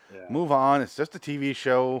go. Yeah. Move on. It's just a TV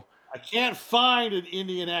show. I can't find an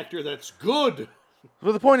Indian actor that's good.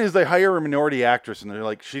 But the point is, they hire a minority actress, and they're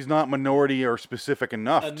like, she's not minority or specific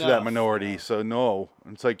enough to that Enough, minority. yeah. So no,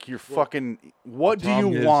 it's like you're fucking. What do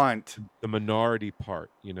problem you is- want? The minority part,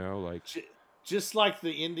 you know, like Just like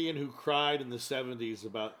the Indian who cried in the 70s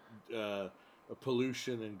about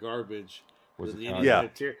pollution and garbage. Was The Italian. Indian Yeah.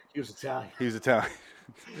 had he was Italian. He's Italian.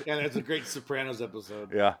 And it's a great Sopranos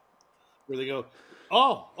episode Yeah. where they go,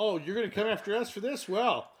 oh, you're going to come after us for this?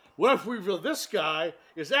 Well, what if we reveal this guy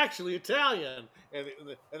is actually Italian? And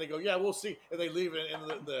they go, yeah, we'll see. And they leave it,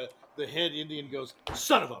 and the head Indian goes,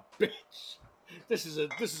 son of a bitch. This is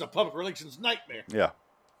a public relations nightmare. Yeah.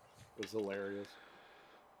 It was hilarious.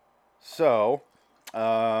 So,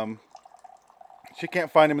 she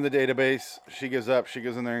can't find him in the database. She gives up. She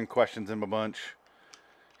goes in there and questions him a bunch.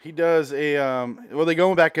 He does a well, they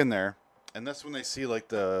go back in there, and that's when they see like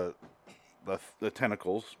the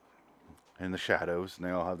tentacles and the shadows, and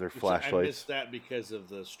they all have their I flashlights. missed that because of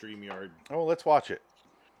the StreamYard Oh, let's watch it.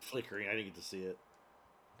 flickering. I didn't get to see it.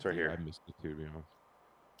 It's right I here. missed it too, to be honest.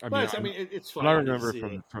 It's fun. but I didn't remember see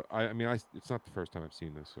from. it. It's not the first time I've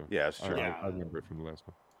seen this. So Yeah, it's true. Yeah. I remember it from the last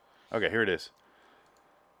one. Okay, here it is.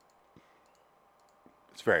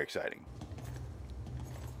 It's very exciting.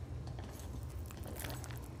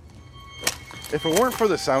 If it weren't for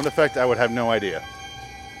the sound effect, I would have no idea.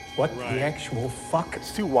 What Right. the actual fuck?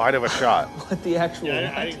 It's too wide of a shot. What the actual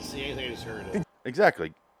Yeah, I what? didn't see anything. I just heard it.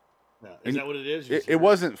 Exactly. Yeah. Is And that what it is? You just It heard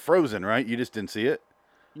wasn't frozen, right? You just didn't see it.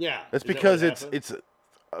 Yeah. That's Is that because what it's happened?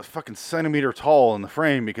 a fucking centimeter tall in the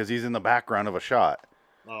frame because he's in the background of a shot.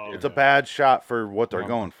 Oh, It's a okay. bad shot for what they're Wow.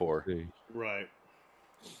 going for. See. Right.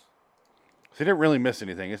 So you didn't really miss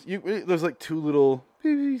anything. There's like two little,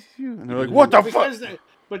 and they're like, "What the fuck?"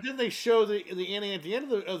 But then they show the Annie at the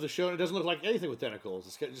end of the show, and it doesn't look like anything with tentacles.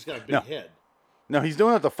 Just got a big No. head. No, he's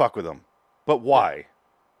doing it to fuck with them. But why?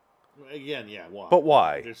 Again, yeah. Why? But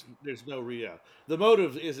why? There's no the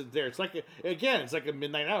motive isn't there. It's like it's like a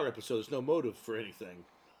Midnight Hour episode. There's no motive for anything,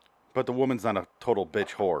 But the woman's not a total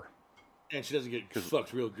bitch whore. and she doesn't get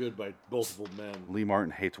fucked real good by multiple men. Lee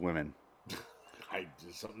Martin hates women.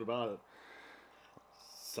 There's something about it.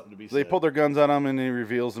 Something to be So they said. pull their guns on him, and he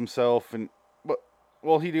reveals himself.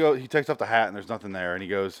 He takes off the hat, and there's nothing there. And he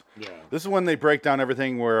goes, Yeah. This is when they break down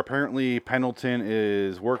everything. Where apparently Pendleton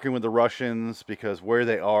is working with the Russians because where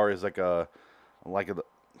they are is like Right.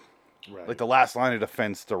 the last line of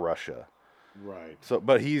defense to Russia. Right. So,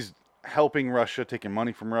 but he's helping Russia, taking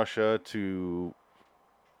money from Russia to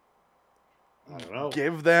I don't know.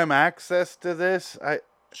 give them access to this.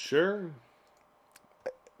 Sure.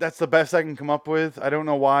 That's the best I can come up with. I don't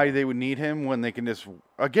know why they would need him when they can just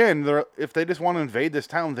if they just want to invade this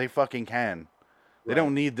town, they fucking can. They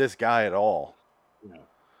don't need this guy at all. Yeah.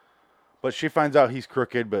 But she finds out he's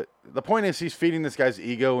crooked. But the point is, he's feeding this guy's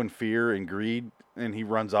ego and fear and greed, and he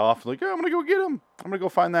runs off like, "Oh, I'm gonna go get him. I'm gonna go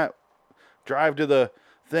find that. Drive to the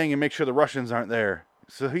thing and make sure the Russians aren't there."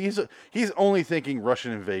 So he's only thinking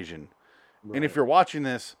Russian invasion. Right. And if you're watching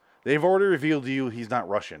this, they've already revealed to you he's not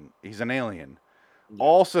Russian. He's an alien.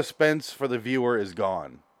 All suspense for the viewer is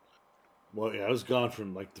gone. Well, yeah, I was gone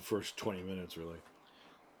from like the first 20 minutes, really.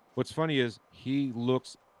 What's funny is he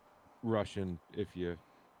looks Russian if you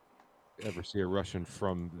ever see a Russian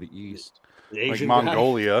from the east. The Like Asian guy,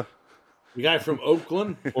 Mongolia. the guy from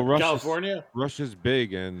Oakland, Well, Russia's- California. Russia's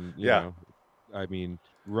big, and you Yeah. know, I mean,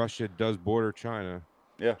 Russia does border China.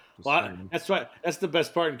 Yeah. Just Well, saying. that's right. That's the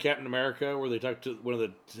best part in Captain America, where they talk to one of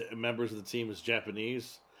the members of the team is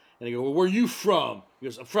Japanese, and they go, "Well, where are you from?" He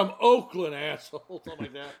goes, "I'm from Oakland, asshole," something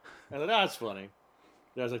like that. And I thought, that's funny.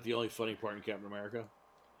 That was like the only funny part in Captain America.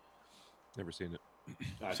 Never seen it.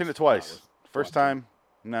 I've seen it twice. First time,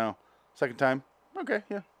 no. Second time, okay,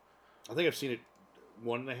 yeah. I think I've seen it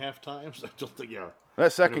 1.5 times. I don't think, yeah.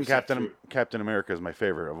 That second sat through Captain America is my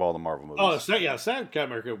favorite of all the Marvel movies. Oh, Captain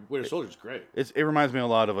America, Winter Soldier's great. It reminds me a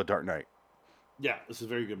lot of a Dark Knight. Yeah, this is a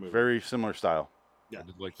very good movie. Very similar style. yeah, I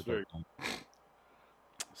did like the it's very- Dark Knight. and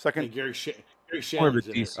Second, Gary More of a Shandling's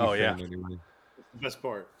in it. DC Oh, yeah. fan anyway. The best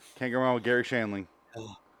part. can't go wrong with Gary Shandling.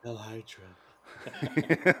 El Hydra.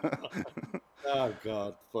 Oh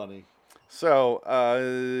God, funny.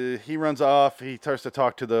 So he runs off. He starts to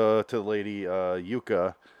talk to the lady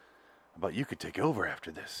Yuka about you could take over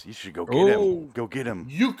after this. You should go get Oh. him. Go get him.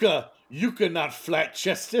 Yuka, not flat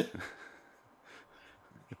chested.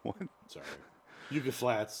 What? Sorry, Yuka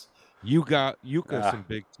Flats. You got Ah. some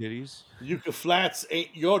big titties. Yuka Flats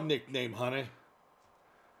ain't your nickname, honey.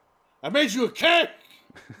 I made you a cake.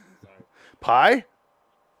 Pie?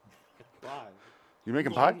 Bye. You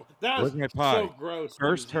making pie? That was Where's my pie? so gross. when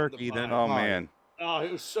First he was eating turkey, the then pie. Oh pie. man. Oh,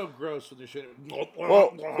 it was so gross when they shit.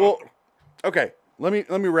 Well, okay. Let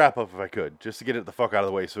me wrap up if I could, just to get it the fuck out of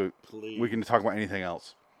the way, so Please. we can talk about anything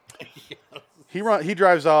else. He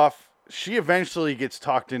drives off. She eventually gets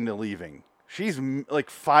talked into leaving. She's like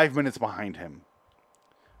 5 minutes behind him.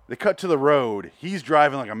 They cut to the road. He's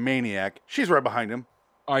driving like a maniac. She's right behind him.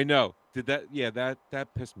 I know. Did that? Yeah,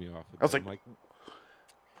 that pissed me off. I was I'm like,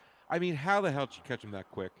 I mean, how the hell did she catch him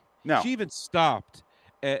that quick? No. She even stopped,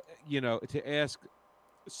 to ask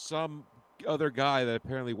some other guy that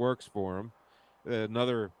apparently works for him,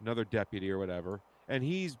 another deputy or whatever, and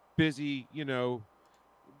he's busy, putting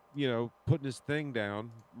his thing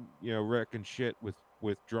down, wrecking shit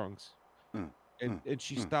with drunks. And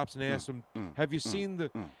she stops and asks him, "Have you seen the?"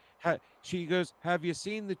 She goes, "Have you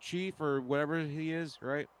seen the chief or whatever he is?"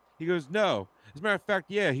 Right? He goes, "No." As a matter of fact,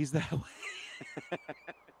 yeah, he's that way.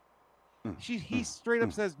 He straight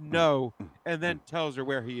up says no, and then tells her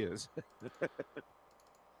where he is,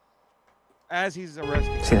 as he's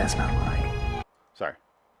arrested. See, that's not lying. Sorry.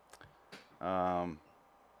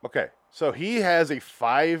 Okay. So he has a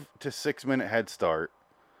 5 to 6 minute head start.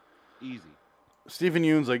 Easy. Stephen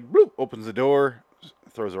Yeun's like, bloop, opens the door,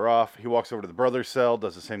 throws her off. He walks over to the brother's cell,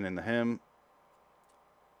 does the same thing to him.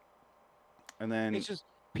 And then, It's just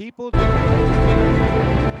people.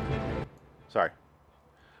 sorry.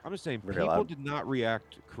 I'm just saying, Very people loud. did not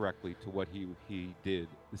react correctly to what he did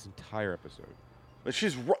this entire episode. But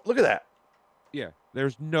look at that. Yeah,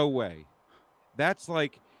 there's no way. That's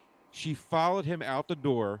like she followed him out the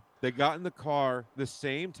door. They got in the car the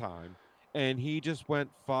same time, and he just went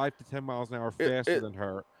 5 to 10 miles an hour faster than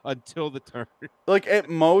her until the turn. Like at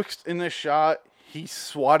most in this shot, he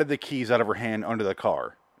swatted the keys out of her hand under the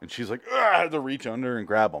car, and she's like, I had to reach under and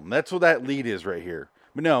grab them. That's what that lead is right here.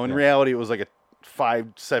 But no, in reality, it was like a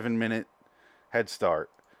 5-7 minute head start.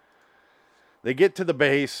 They get to the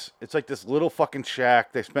base. It's like this little fucking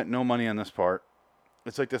shack. They spent no money on this part.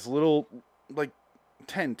 It's like this little, like,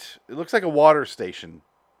 tent. It looks like a water station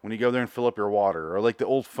when you go there and fill up your water. Or like the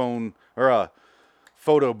old phone, or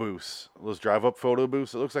photo booths. Those drive-up photo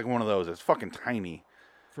booths. It looks like one of those. It's fucking tiny.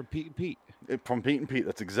 From Pete and Pete. From Pete and Pete.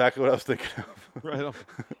 That's exactly what I was thinking of. Right on.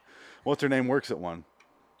 What's her name works at one.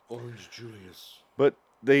 Orange Julius. But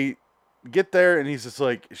they get there, and he's just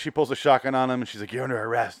like, she pulls a shotgun on him, and she's like, you're under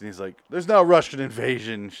arrest. And he's like, there's no Russian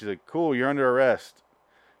invasion. She's like, cool, you're under arrest.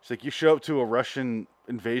 She's like, you show up to a Russian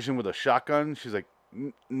invasion with a shotgun? She's like,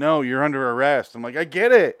 no, you're under arrest. I'm like, I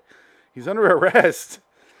get it. He's under arrest.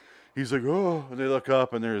 He's like, oh. And they look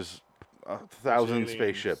up, and there's 1,000 Aliens,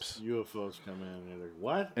 spaceships. UFOs come in, and they're like,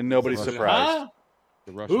 what? And nobody's Like, surprised. huh?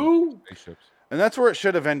 The Russian Who? spaceships. And that's where it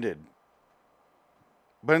should have ended.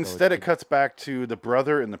 But instead, it cuts back to the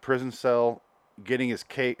brother in the prison cell getting his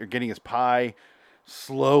cake or getting his pie,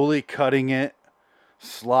 slowly cutting it,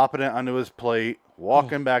 slopping it onto his plate,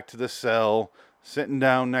 walking back to the cell, sitting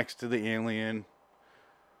down next to the alien.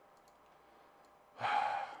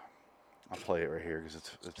 I'll play it right here because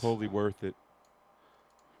it's Totally worth it.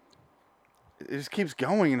 It just keeps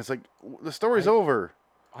going, and it's like the story's over.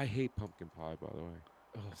 I hate pumpkin pie, by the way.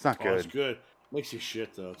 Ugh. It's not Oh, good. it's good. Makes you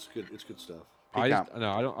shit though. It's good. It's good stuff. I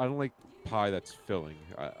don't like pie that's filling.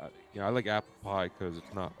 I like apple pie because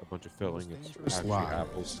it's not a bunch of filling. It's Dangerous actually lies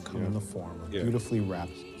apples. come in the form of Yeah. beautifully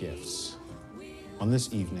wrapped gifts. On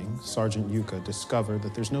this evening, Sergeant Yuka discovered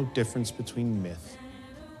that there's no difference between myth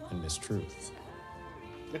and mistruth.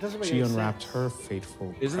 It doesn't make She any unwrapped sense. her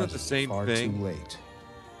fateful Isn't it the present same far thing? too late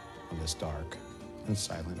on this dark and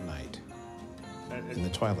silent night And- in the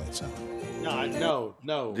Twilight Zone.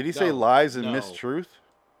 No. Did he say lies and mistruth?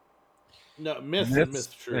 No, myth and Myths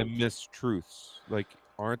mistruth. and mistruths. Like,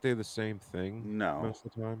 aren't they the same thing? No. Most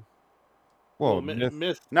of the time. Well, myth,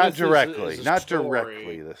 myth Not myth directly. is a Not story,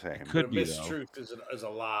 directly the same. could but be, though. mistruth is a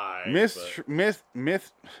lie.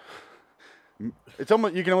 Myth. It's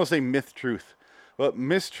almost, you can almost say myth truth, but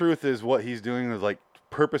mistruth is what he's doing, is like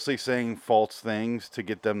purposely saying false things to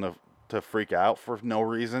get them to freak out for no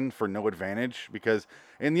reason, for no advantage. Because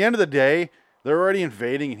in the end of the day, they're already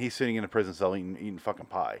invading, and he's sitting in a prison cell eating fucking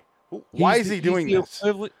pie. Why is he doing this?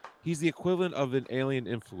 He's the equivalent of an alien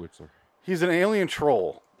influencer. He's an alien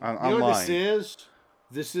troll You know online. what this is?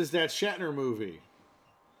 This is that Shatner movie.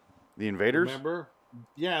 The Invaders. Remember?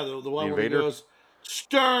 Yeah, the one The where he Invader? goes,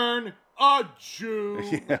 Stern, a Jew.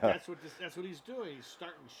 Yeah. That's what he's doing. He's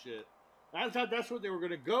starting shit. I thought that's what they were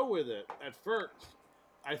going to go with it at first.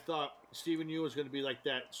 I thought Stephen Yeun was going to be like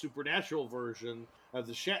that supernatural version of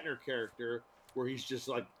the Shatner character, where he's just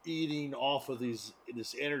like eating off of this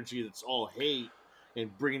energy that's all hate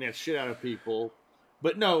and bringing that shit out of people.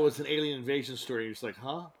 But no, it was an alien invasion story. He's like,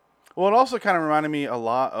 huh? Well, it also kind of reminded me a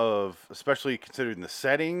lot of, especially considering the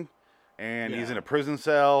setting, and he's Yeah. in a prison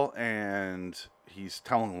cell, and he's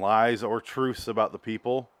telling lies or truths about the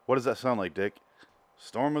people. What does that sound like, Dick?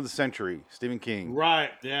 Storm of the Century, Stephen King.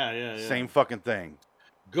 Right. Yeah. Same fucking thing.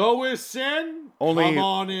 Go with sin. Only Come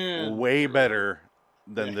on in. way better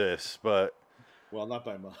than this, but Well, not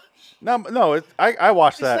by much. no. I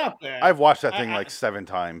watched It's that. not bad. I've watched that thing I- like 7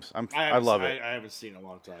 times. I haven't- love it. I haven't seen it in a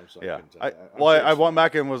long time, so Yeah. I couldn't tell you. I'm Well, sure I it's went fine.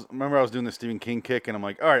 back and remember I was doing the Stephen King kick, and I'm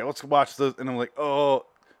like, all right, let's watch this, and I'm like, oh,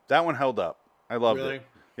 that one held up. I loved Really? it.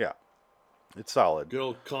 Yeah, it's solid, Good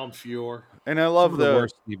old Comfior. and I Some love of the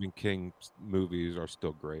worst Stephen King movies are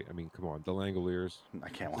still great. I mean, come on, The Langoliers. I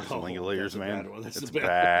can't watch Oh, the Langoliers, that's a man. bad one. That's It's a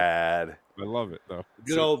bad bad. I love it though.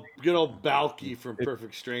 Good old Balky from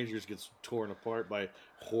Perfect Strangers gets torn apart by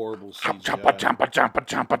horrible CGI. Chompa, chompa, chompa,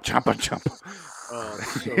 chompa, chompa, chompa. Oh,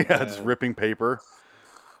 it's so Yeah, it's bad. ripping paper.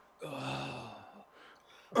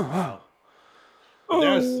 Wow.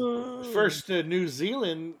 That was the first New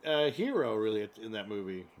Zealand hero, really, in that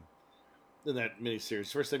movie. In that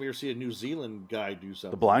miniseries. First time you ever see a New Zealand guy do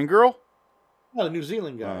something. The blind girl. No, the New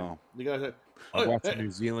Zealand guy. Oh. The guy that. I watched hey, a New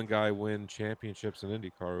Zealand guy win championships in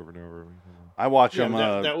IndyCar over and over. I watch yeah, him.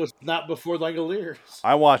 but that was not before Langoliers.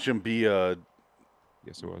 I watch him be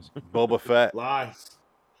Yes, it was. Boba Fett. Lies.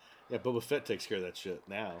 Yeah, Boba Fett takes care of that shit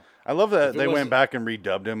now. I love that If it they went wasn't- back and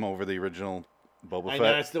redubbed him over the original Boba I Fett.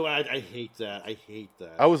 know. That's the way I hate that. I hate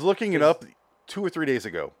that. I was looking it up 2 or 3 days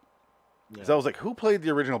ago. Because I was like, who played the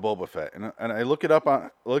original Boba Fett? And I look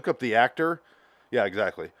up the actor. Yeah,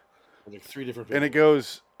 exactly. Like 3 different people.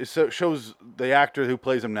 And it shows the actor who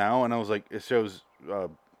plays him now, and I was like, it shows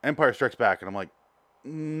Empire Strikes Back, and I'm like,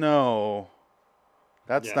 no,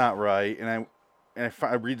 that's not right. And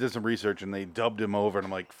I read this some research, and they dubbed him over, and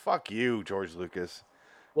I'm like, fuck you, George Lucas.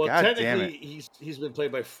 Well, God damn technically, he's been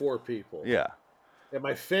played by 4 people. Yeah. And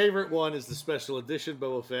my favorite one is the special edition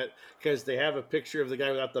Boba Fett, because they have a picture of the guy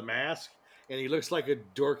without the mask, and he looks like a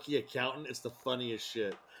dorky accountant. It's the funniest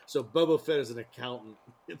shit. So Boba Fett is an accountant.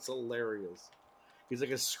 It's hilarious. He's like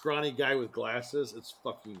a scrawny guy with glasses. It's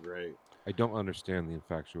fucking great. I don't understand the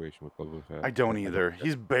infatuation with Boba Fett. I don't either.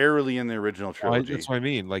 He's barely in the original trilogy. That's what I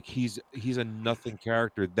mean. Like he's a nothing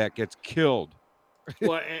character that gets killed.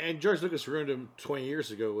 Well, and George Lucas ruined him 20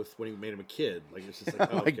 years ago when he made him a kid. Like it's just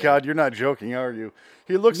like, oh my God, you're not joking, are you?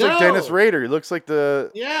 He looks like No! Dennis Rader. He looks like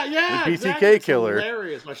the the BTK exactly. It's killer.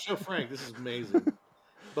 Hilarious. My show Frank. This is amazing.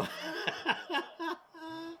 But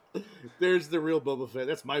there's the real Boba Fett.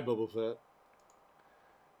 That's my Boba Fett.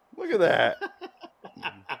 Look at that.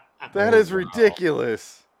 That is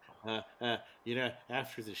ridiculous.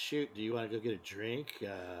 After the shoot, do you want to go get a drink?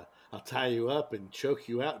 I'll tie you up and choke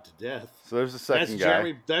you out to death. So there's the second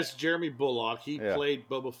guy. That's Jeremy Bullock. He played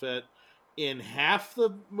Boba Fett in half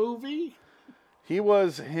the movie. He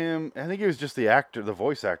was him. I think he was just the actor, the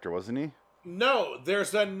voice actor, wasn't he? No,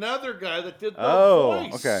 there's another guy that did the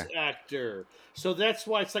voice actor. So that's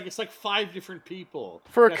why it's like 5 different people.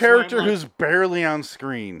 For a That's character why I'm like- who's barely on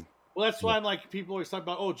screen. Well, that's why I'm like, people always talk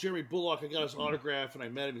about, oh, Jeremy Bullock, I got his autograph and I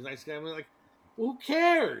met him. He's a nice guy. I'm like, well, who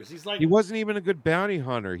cares? He's like, He wasn't even a good bounty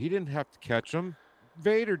hunter. He didn't have to catch him.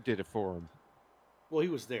 Vader did it for him. well, he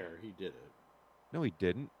was there. He did it. No, he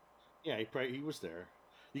didn't. Yeah, he was there.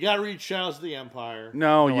 You got to read Shadows of the Empire.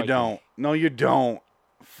 No, No, you I don't. No, you don't.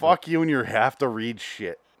 Fuck you and your have to read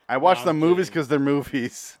shit. I watch No, the I'm movies kidding. because they're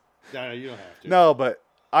movies. No, you don't have to. No, but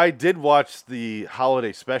I did watch the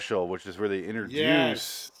holiday special, which is where they introduce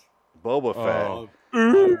Yes. Boba Fett.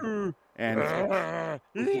 Oh, And the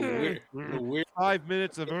weird, 5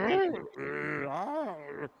 minutes of.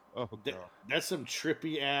 Oh god. that's some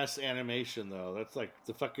trippy ass animation, though. That's like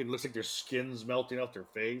the fucking looks like their skin's melting off their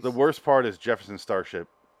face. the worst part is Jefferson Starship.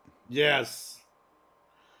 Yes.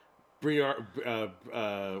 B.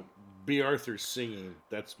 Arthur singing.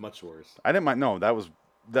 That's much worse. I didn't mind. No, that was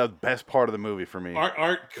the best part of the movie for me.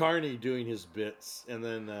 Art Carney doing his bits, and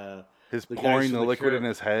then His the guys pouring from the the liquid Carol- in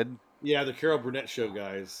his head. yeah, the Carol Burnett show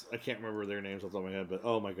guys. I can't remember their names off the top of my head, but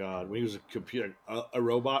oh my god, when he was a computer, a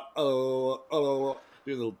robot, doing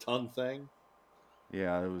the little tongue thing.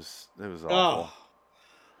 Yeah, it was awful. Oh,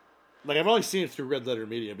 like I've only seen it through Red Letter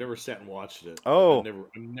Media. I've never sat and watched it. Oh.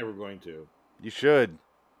 I'm never going to. You should.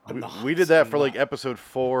 I'm not. We did that I'm for like not. episode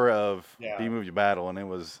 4 of Yeah. B-Movie Battle, and it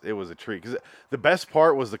was a treat. Because the best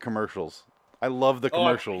part was the commercials. I love the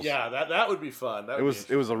commercials. yeah, that would be fun. That It would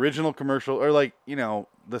was original commercial, or like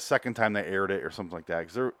the second time they aired it or something like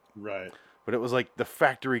that. right. But it was like the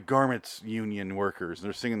factory garments union workers.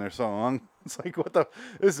 They're singing their song. It's like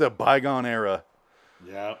this is a bygone era.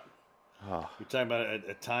 Yeah. Oh, You're talking about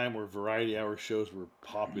a time where variety hour shows were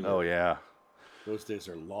popular. oh yeah. Those days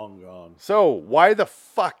are long gone. So why the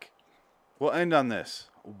fuck? We'll end on this.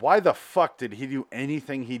 Why the fuck did he do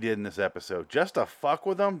anything he did in this episode? Just to fuck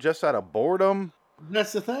with them? Just out of boredom?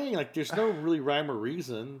 That's the thing. Like, there's no really rhyme or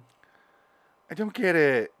reason. I don't get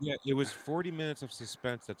it. Yeah, it was 40 minutes of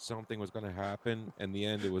suspense that something was going to happen. And in the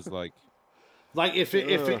end, it was like, Like, if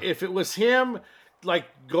it was him, like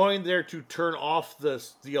going there to turn off the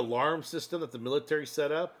alarm system that the military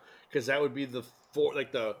set up, because that would be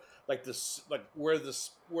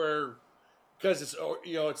where because it's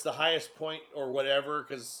it's the highest point or whatever,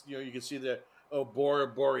 because you can see the Aurora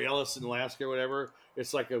Borealis in Alaska or whatever.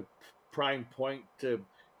 It's like a prime point to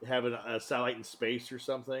have a satellite in space or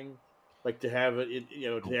something, like to have it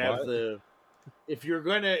if you're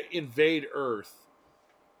going to invade Earth,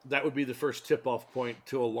 that would be the first tip-off point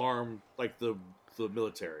to alarm like the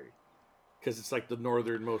military, because it's like the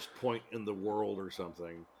northernmost point in the world or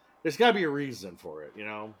something. There's got to be a reason for it,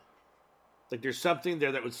 Like there's something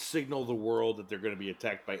there that would signal the world that they're going to be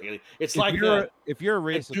attacked by aliens. It's if you're a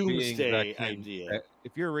race of beings doomsday that can, idea.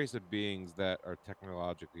 if you're a race of beings that are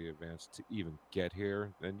technologically advanced to even get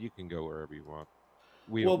here, then you can go wherever you want.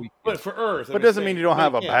 But for Earth, But it doesn't mean you don't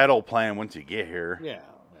have a battle plan once you get here. Yeah.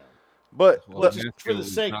 But Well, let's, that's For the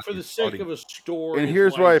true. sake of a story. and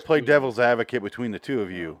here's where I play devil's advocate between the two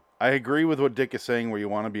of you. I agree with what Dick is saying, where you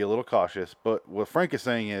want to be a little cautious. But what Frank is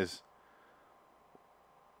saying is,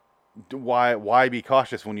 why be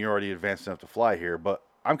cautious when you're already advanced enough to fly here? But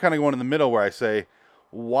I'm kind of going in the middle where I say,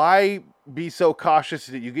 why be so cautious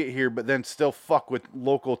that you get here, but then still fuck with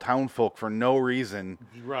local town folk for no reason?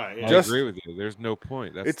 Right. Yeah. I Just- agree with you. There's no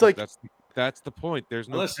point. That's It's the, like- that's the point. There's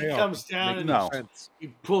no Unless he payoff. comes down Make and No. sense. he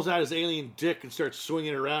pulls out his alien dick and starts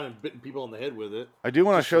swinging it around and bitting people in the head with it. I do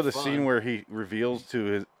want to Just show for the fun. scene where he reveals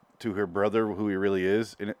to her brother who he really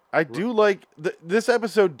is, and I do like this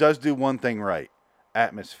episode does do one thing right: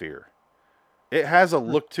 atmosphere. It has a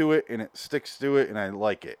look to it, and it sticks to it, and I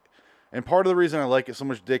like it. And part of the reason I like it so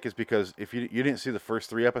much, Dick, is because if you didn't see the first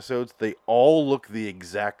 3 episodes, they all look the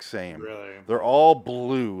exact same. Really? They're all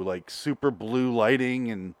blue, like super blue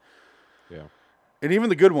lighting, and Yeah. and even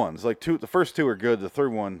the good ones, like the first 2 are good. The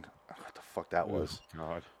third one, what the fuck that was? Oh,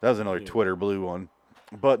 God. That was another Twitter blue one.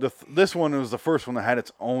 But this one was the first one that had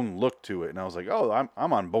its own look to it, and I was like, oh,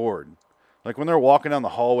 I'm on board. Like when they're walking down the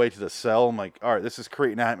hallway to the cell, I'm like, all right, this is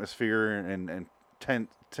creating atmosphere and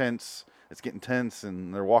tense. It's getting tense,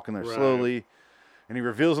 and they're walking there Right. slowly. And he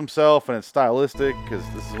reveals himself, and it's stylistic because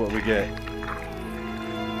this is what we get.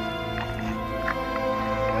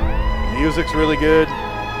 Music's really good.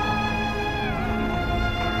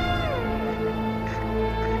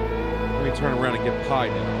 Let me turn around and get pie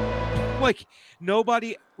now. Like,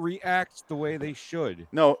 nobody reacts the way they should.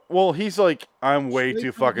 No, well, he's like, I'm way Straight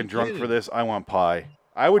too from the fucking drunk for beginning. this. I want pie.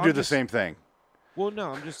 I would I'm do the just- same thing. Well,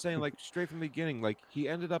 no, I'm just saying, like, straight from the beginning, like, he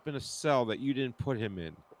ended up in a cell that you didn't put him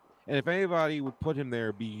in. And if anybody would put him there,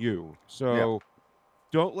 it'd be you. So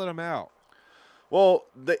don't let him out. Well,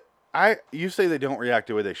 you say they don't react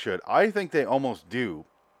the way they should. I think they almost do,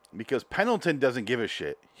 because Pendleton doesn't give a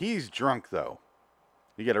shit. He's drunk though.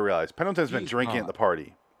 You got to realize Pendleton's been He's drinking at not. the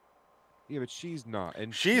party. Yeah, but she's not.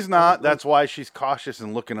 And She's not. That's why she's cautious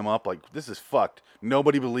and looking him up. Like, this is fucked.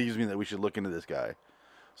 Nobody believes me that we should look into this guy.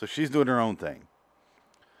 So she's doing her own thing.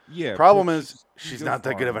 Yeah. Problem but is, she's not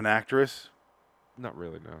that good of an actress. Not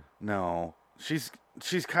really, no. No, she's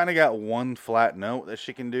kind of got one flat note that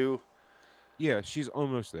she can do. Yeah, she's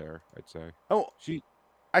almost there, I'd say. Oh, She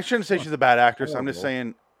I shouldn't say she's a bad actress. I'm just horrible.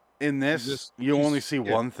 saying, in this, just- you she's- only see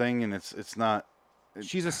yeah. one thing, and it's not.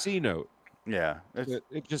 she's a C note. Yeah,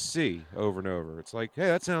 It just C over and over. It's like, hey,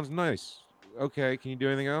 that sounds nice. Okay, can you do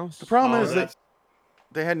anything else? the problem Oh, is that that's-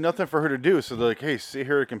 they had nothing for her to do, so they're like, "Hey, sit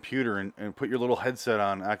here at a computer and put your little headset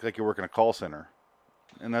on, act like you work in a call center,"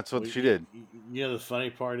 and that's what Well, she did. You know, the funny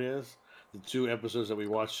part is the 2 episodes that we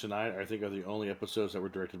watched tonight, I think, are the only episodes that were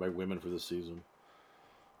directed by women for this season.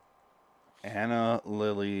 Anna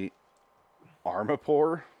Lily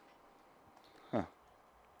Armapour. Huh.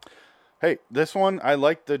 Hey, this one I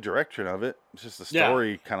like the direction of it. It's just the Yeah.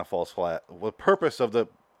 story kind of falls flat. The purpose of the,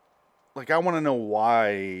 like, I want to know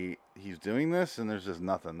why he's doing this, and there's just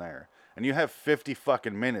nothing there. And you have 50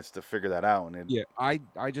 fucking minutes to figure that out. And it, Yeah,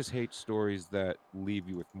 I just hate stories that leave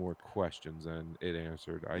you with more questions than it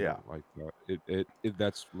answered. I Yeah. don't like that. It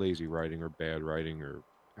that's lazy writing or bad writing or.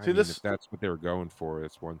 I See, mean, this- if that's what they were going for,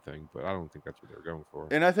 that's one thing. But I don't think that's what they were going for.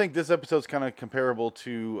 And I think this episode's kind of comparable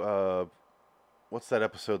to what's that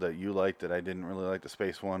episode that you liked that I didn't really like, the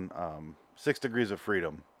space one? 6 Degrees of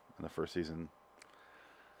Freedom in the first season.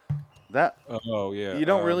 That Oh yeah, you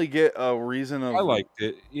don't really get a reason of. I liked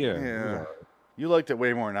it. Yeah. it was Yeah, alright. you liked it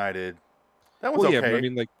way more than I did. That was Well, okay. yeah, but I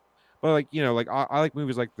mean, like you know, like I like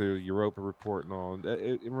movies like the Europa Report and all. And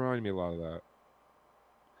it reminded me a lot of that.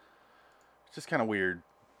 It's just kind of weird.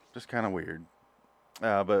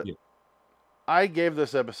 But Yeah. I gave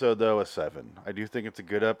this episode though a 7. I do think it's a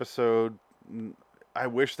good episode. I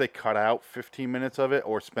wish they cut out 15 minutes of it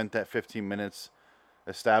or spent that 15 minutes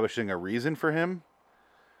establishing a reason for him.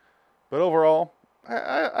 But overall,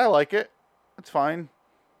 I like it. It's fine,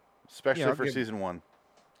 especially I'll for give- season 1.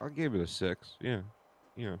 I gave it a 6. Yeah,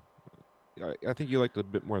 yeah. I think you liked it a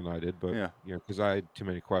bit more than I did, but Yeah. you know, because I had too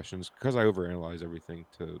many questions, because I overanalyze everything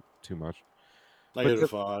too much. I But give it the- a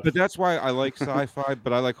 5. But that's why I like sci-fi,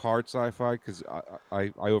 but I like hard sci-fi because I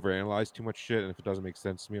overanalyze too much shit, and if it doesn't make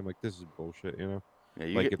sense to me, I'm like, this is bullshit, you know? Yeah,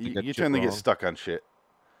 you, Like, get, if they you, get you shit tend to get wrong. stuck on shit.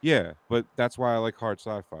 Yeah, but that's why I like hard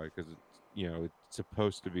sci-fi because it's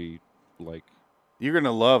supposed to be like. You're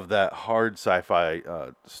gonna love that hard sci-fi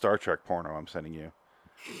Star Trek porno I'm sending you.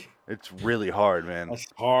 It's really hard, man. That's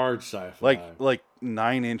hard sci-fi. Like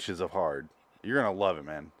 9 inches of hard. You're gonna love it,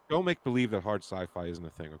 man. Don't make believe that hard sci-fi isn't a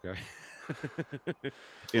thing, okay? It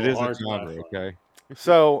Oh, is a hard genre, sci-fi. okay?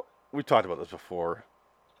 So we talked about this before.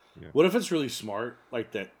 What if it's really smart,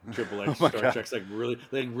 like that Triple X Oh my Star God. Trek's like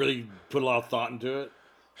they really put a lot of thought into it?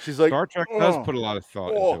 She's like, Star Trek does "Oh, put a lot of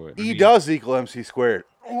thought oh, into it. I E mean, does equal MC squared.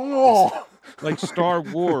 Oh. like Star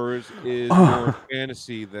Wars is more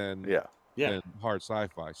fantasy than Yeah. Yeah. than hard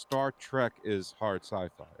sci-fi. Star Trek is hard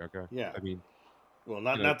sci-fi, okay? Yeah. I mean, Well,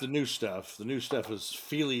 not the new stuff. The new stuff is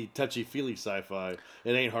touchy-feely sci-fi.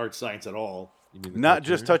 It ain't hard science at all. You mean the Not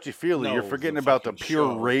just cartoon? touchy-feely. No, You're the forgetting about the fucking pure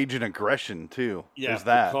show. rage and aggression, too. Yeah, There's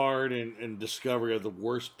that. Picard and Discovery are the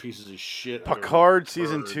worst pieces of shit. I've ever Picard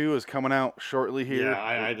Season heard. 2 is coming out shortly here. Yeah,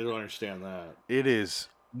 I don't understand that. It is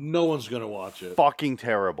No one's gonna watch it. fucking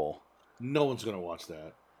terrible. No one's gonna watch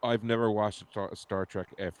that. I've never watched a Star Trek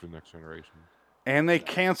after Next Generation. And they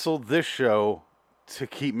canceled this show to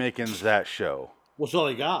keep making that show. What's all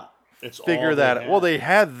they got? It's Figure all that they out. Well, have. they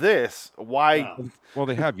had this. Why? Yeah. Well,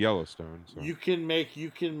 they have Yellowstone. So. You can make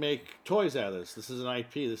toys out of this. This is an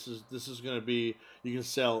IP. This is going to be. You can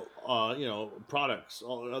sell, products,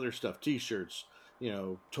 all other stuff, T-shirts,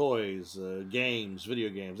 toys, games, video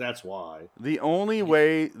games. That's why. The only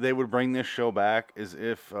way they would bring this show back is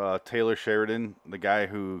if Taylor Sheridan, the guy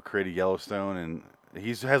who created Yellowstone, and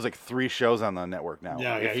has like 3 shows on the network now.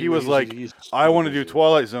 Yeah, if yeah, he was like, he's I want to do busy.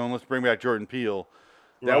 Twilight Zone, let's bring back Jordan Peele.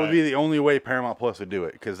 That would Right. be the only way Paramount Plus would do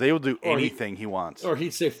it, because they will do Or he- anything he wants. Or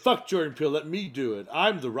he'd say, "Fuck Jordan Peele, let me do it.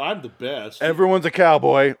 I'm the best." Everyone's a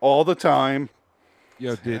cowboy all the time.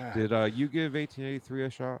 Yo, did you give 1883 a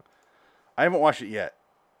shot? I haven't watched it yet.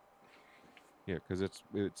 Yeah, because it's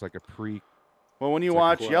like a pre. Well, when you It's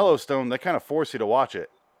like watch a- Yellowstone, they kind of force you to watch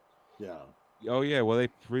it. Yeah. Oh yeah, well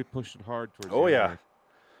they pushed it hard towards. Oh the yeah, end.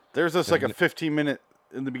 there's this like a And 15-minute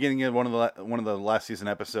in the beginning of one of the last season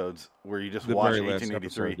episodes where you just The watch very last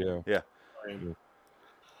 1883. episode, Yeah.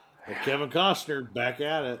 But Kevin Costner back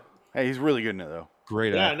at it. Hey, he's really good in it though.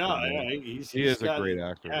 Great. Yeah, actor, no, man. yeah, He he's is a got- great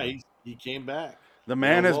actor. Yeah, man. he came back. The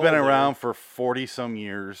man Yeah, has been well, around for 40 some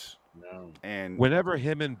years, No. and Whenever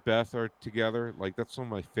him and Beth are together, like that's one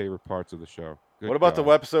of my favorite parts of the show. Good what about God.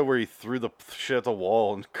 the episode where he threw the shit at the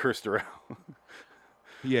wall and cursed her out?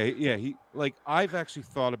 Yeah. He like I've actually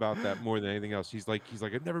thought about that more than anything else. He's like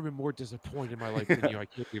I've never been more disappointed in my life than you. I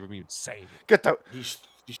can't believe I'm even saying it. Get that! He You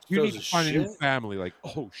throws need to his find a new shit. family. Like,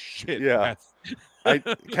 oh shit. Yeah. Beth.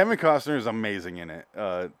 Kevin Costner is amazing in it.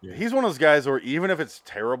 Yeah. He's one of those guys where even if it's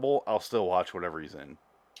terrible, I'll still watch whatever he's in.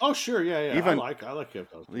 Oh sure, yeah. Even- I like Kevin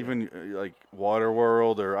Costner. Even like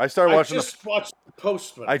Waterworld, or I started I watching. just watched the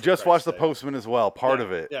Postman. I for just Christ's watched The sake. Postman as well, part Yeah,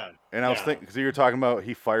 of it. Yeah, And I was yeah. thinking, because you were talking about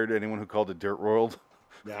he fired anyone who called it Dirt World.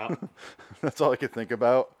 yeah, That's all I could think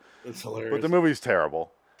about. it's hilarious. But the movie's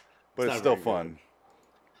terrible. But It's it's not still very fun.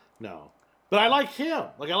 No, but I like him.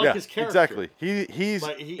 Like I like Yeah, his character. exactly. He's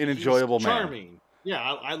Like, an enjoyable he's man. charming. Yeah,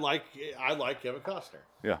 I like Kevin Costner.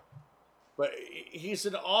 Yeah. But he's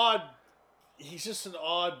just an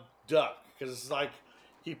odd duck because it's like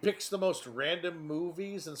he picks the most random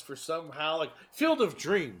movies and for somehow like Field of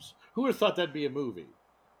Dreams. Who would have thought that'd be a movie?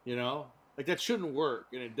 Like that shouldn't work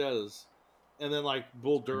and it does. And then like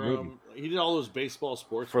Bull Durham, he did all those baseball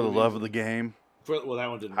sports For the movies. love of the game. Well, that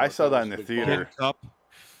one didn't. I work. saw that was in a the big theater. Tin Cup.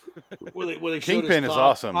 Where they showed his Kingpin is cock.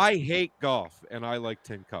 awesome. I hate golf, and I like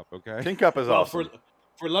Tin Cup. Okay. Tin Cup is Well, awesome.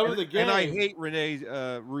 for love of the game. And I hate Renee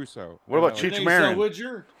Russo. What And about I like- Cheech Renee Marin?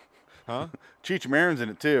 Zellweger? Huh? Cheech Marin's in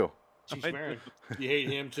it too. Cheech Marin. You hate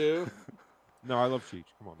him too? No, I love Cheech.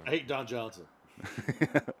 Come on, I man. hate Don Johnson.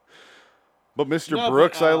 But Mr. No, but,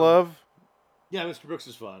 Brooks, I love. Yeah, Mr. Brooks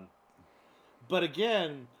is fun. But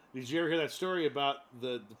again, did you ever hear that story about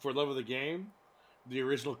the For Love of the Game? The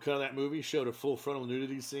original cut of that movie showed a full frontal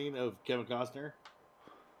nudity scene of Kevin Costner,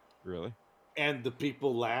 Really? and the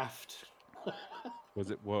people laughed.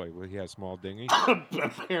 Was it? Boy, he had a small dinghy.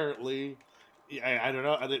 Apparently, I don't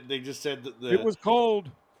know. They just said that It was cold.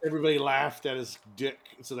 everybody laughed at his dick,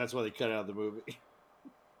 so that's why they cut it out of the movie.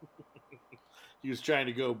 He was trying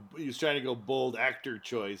to go bold actor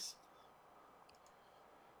choice.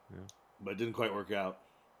 Yeah. But it didn't quite work out.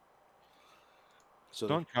 So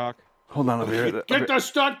Stunt cock. Hold on, I'll be right, get the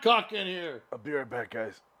stunt cock in here. I'll be right back,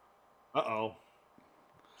 guys. Uh-oh.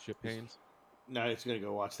 Shit pains. Now he's gonna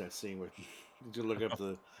go watch that scene with to look up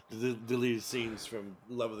the deleted scenes from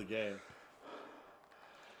Love of the Game.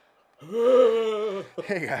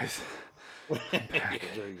 Hey, guys.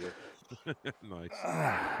 Very good.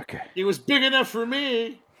 Nice. Okay. It was big enough for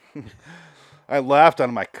me. I laughed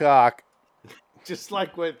on my cock. Just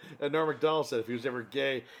like what Norm Macdonald said, if he was ever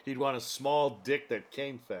gay, he'd want a small dick that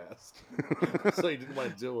came fast. So he didn't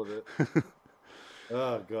want to deal with it.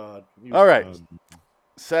 Oh, God. He was- All right. Um,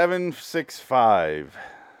 765.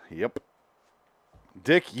 Yep.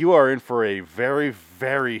 Dick, you are in for a very,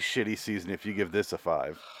 very shitty season if you give this a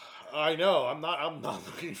 5. I know. I'm not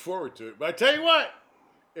looking forward to it. But I tell you what,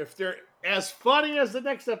 if they're as funny as the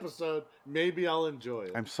next episode, maybe I'll enjoy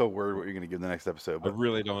it. I'm so worried what you're going to give the next episode, I but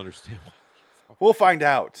really don't understand. we'll find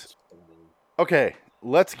out. Okay,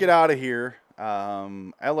 let's get out of here.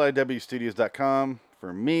 LIWstudios.com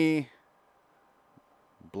for me,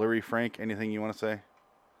 Blurry Frank, anything you want to say?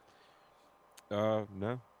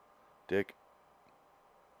 No. Dick?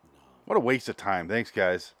 What a waste of time. Thanks,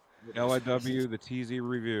 guys. LIW, the TZ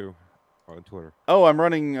review on Twitter. Oh, I'm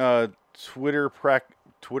running Twitter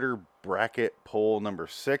bracket poll number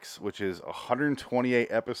 6, which is 128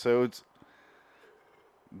 episodes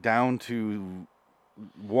down to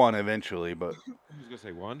 1 eventually, but I was gonna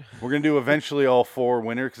say 1. we're going to do eventually all 4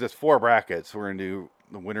 winners because it's 4 brackets. We're going to do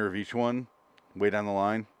the winner of each one way down the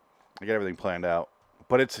line. I got everything planned out.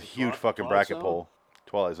 But it's a huge fucking Twilight bracket Zone? poll.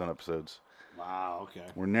 Twilight Zone episodes. Wow. Okay.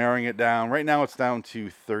 We're narrowing it down. Right now it's down to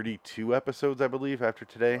 32 episodes, I believe, after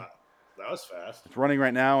today. Wow. That was fast. It's running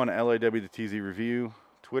right now on LAW the TZ Review,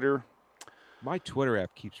 Twitter. My Twitter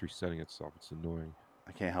app keeps resetting itself. It's annoying.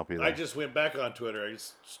 I can't help you there. I just went back on Twitter. I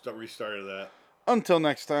just restarted that. Until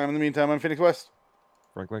next time, in the meantime, I'm Phoenix West.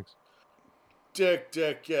 Frank Links. Dick.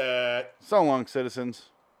 So long, citizens.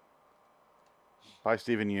 Bye,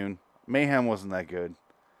 Stephen Yoon. Mayhem wasn't that good.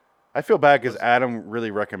 I feel bad because Adam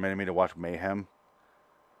really recommended me to watch Mayhem.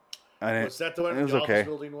 And Was that the one? it was the office okay.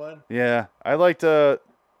 building one? Yeah, I liked the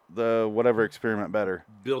whatever experiment better.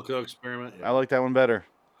 Bilko experiment. I like that one better.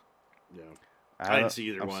 Yeah. I didn't see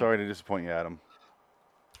either I'm one. sorry to disappoint you, Adam.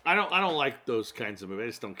 I don't like those kinds of movies. I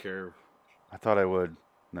just don't care. I thought I would.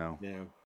 No. Yeah.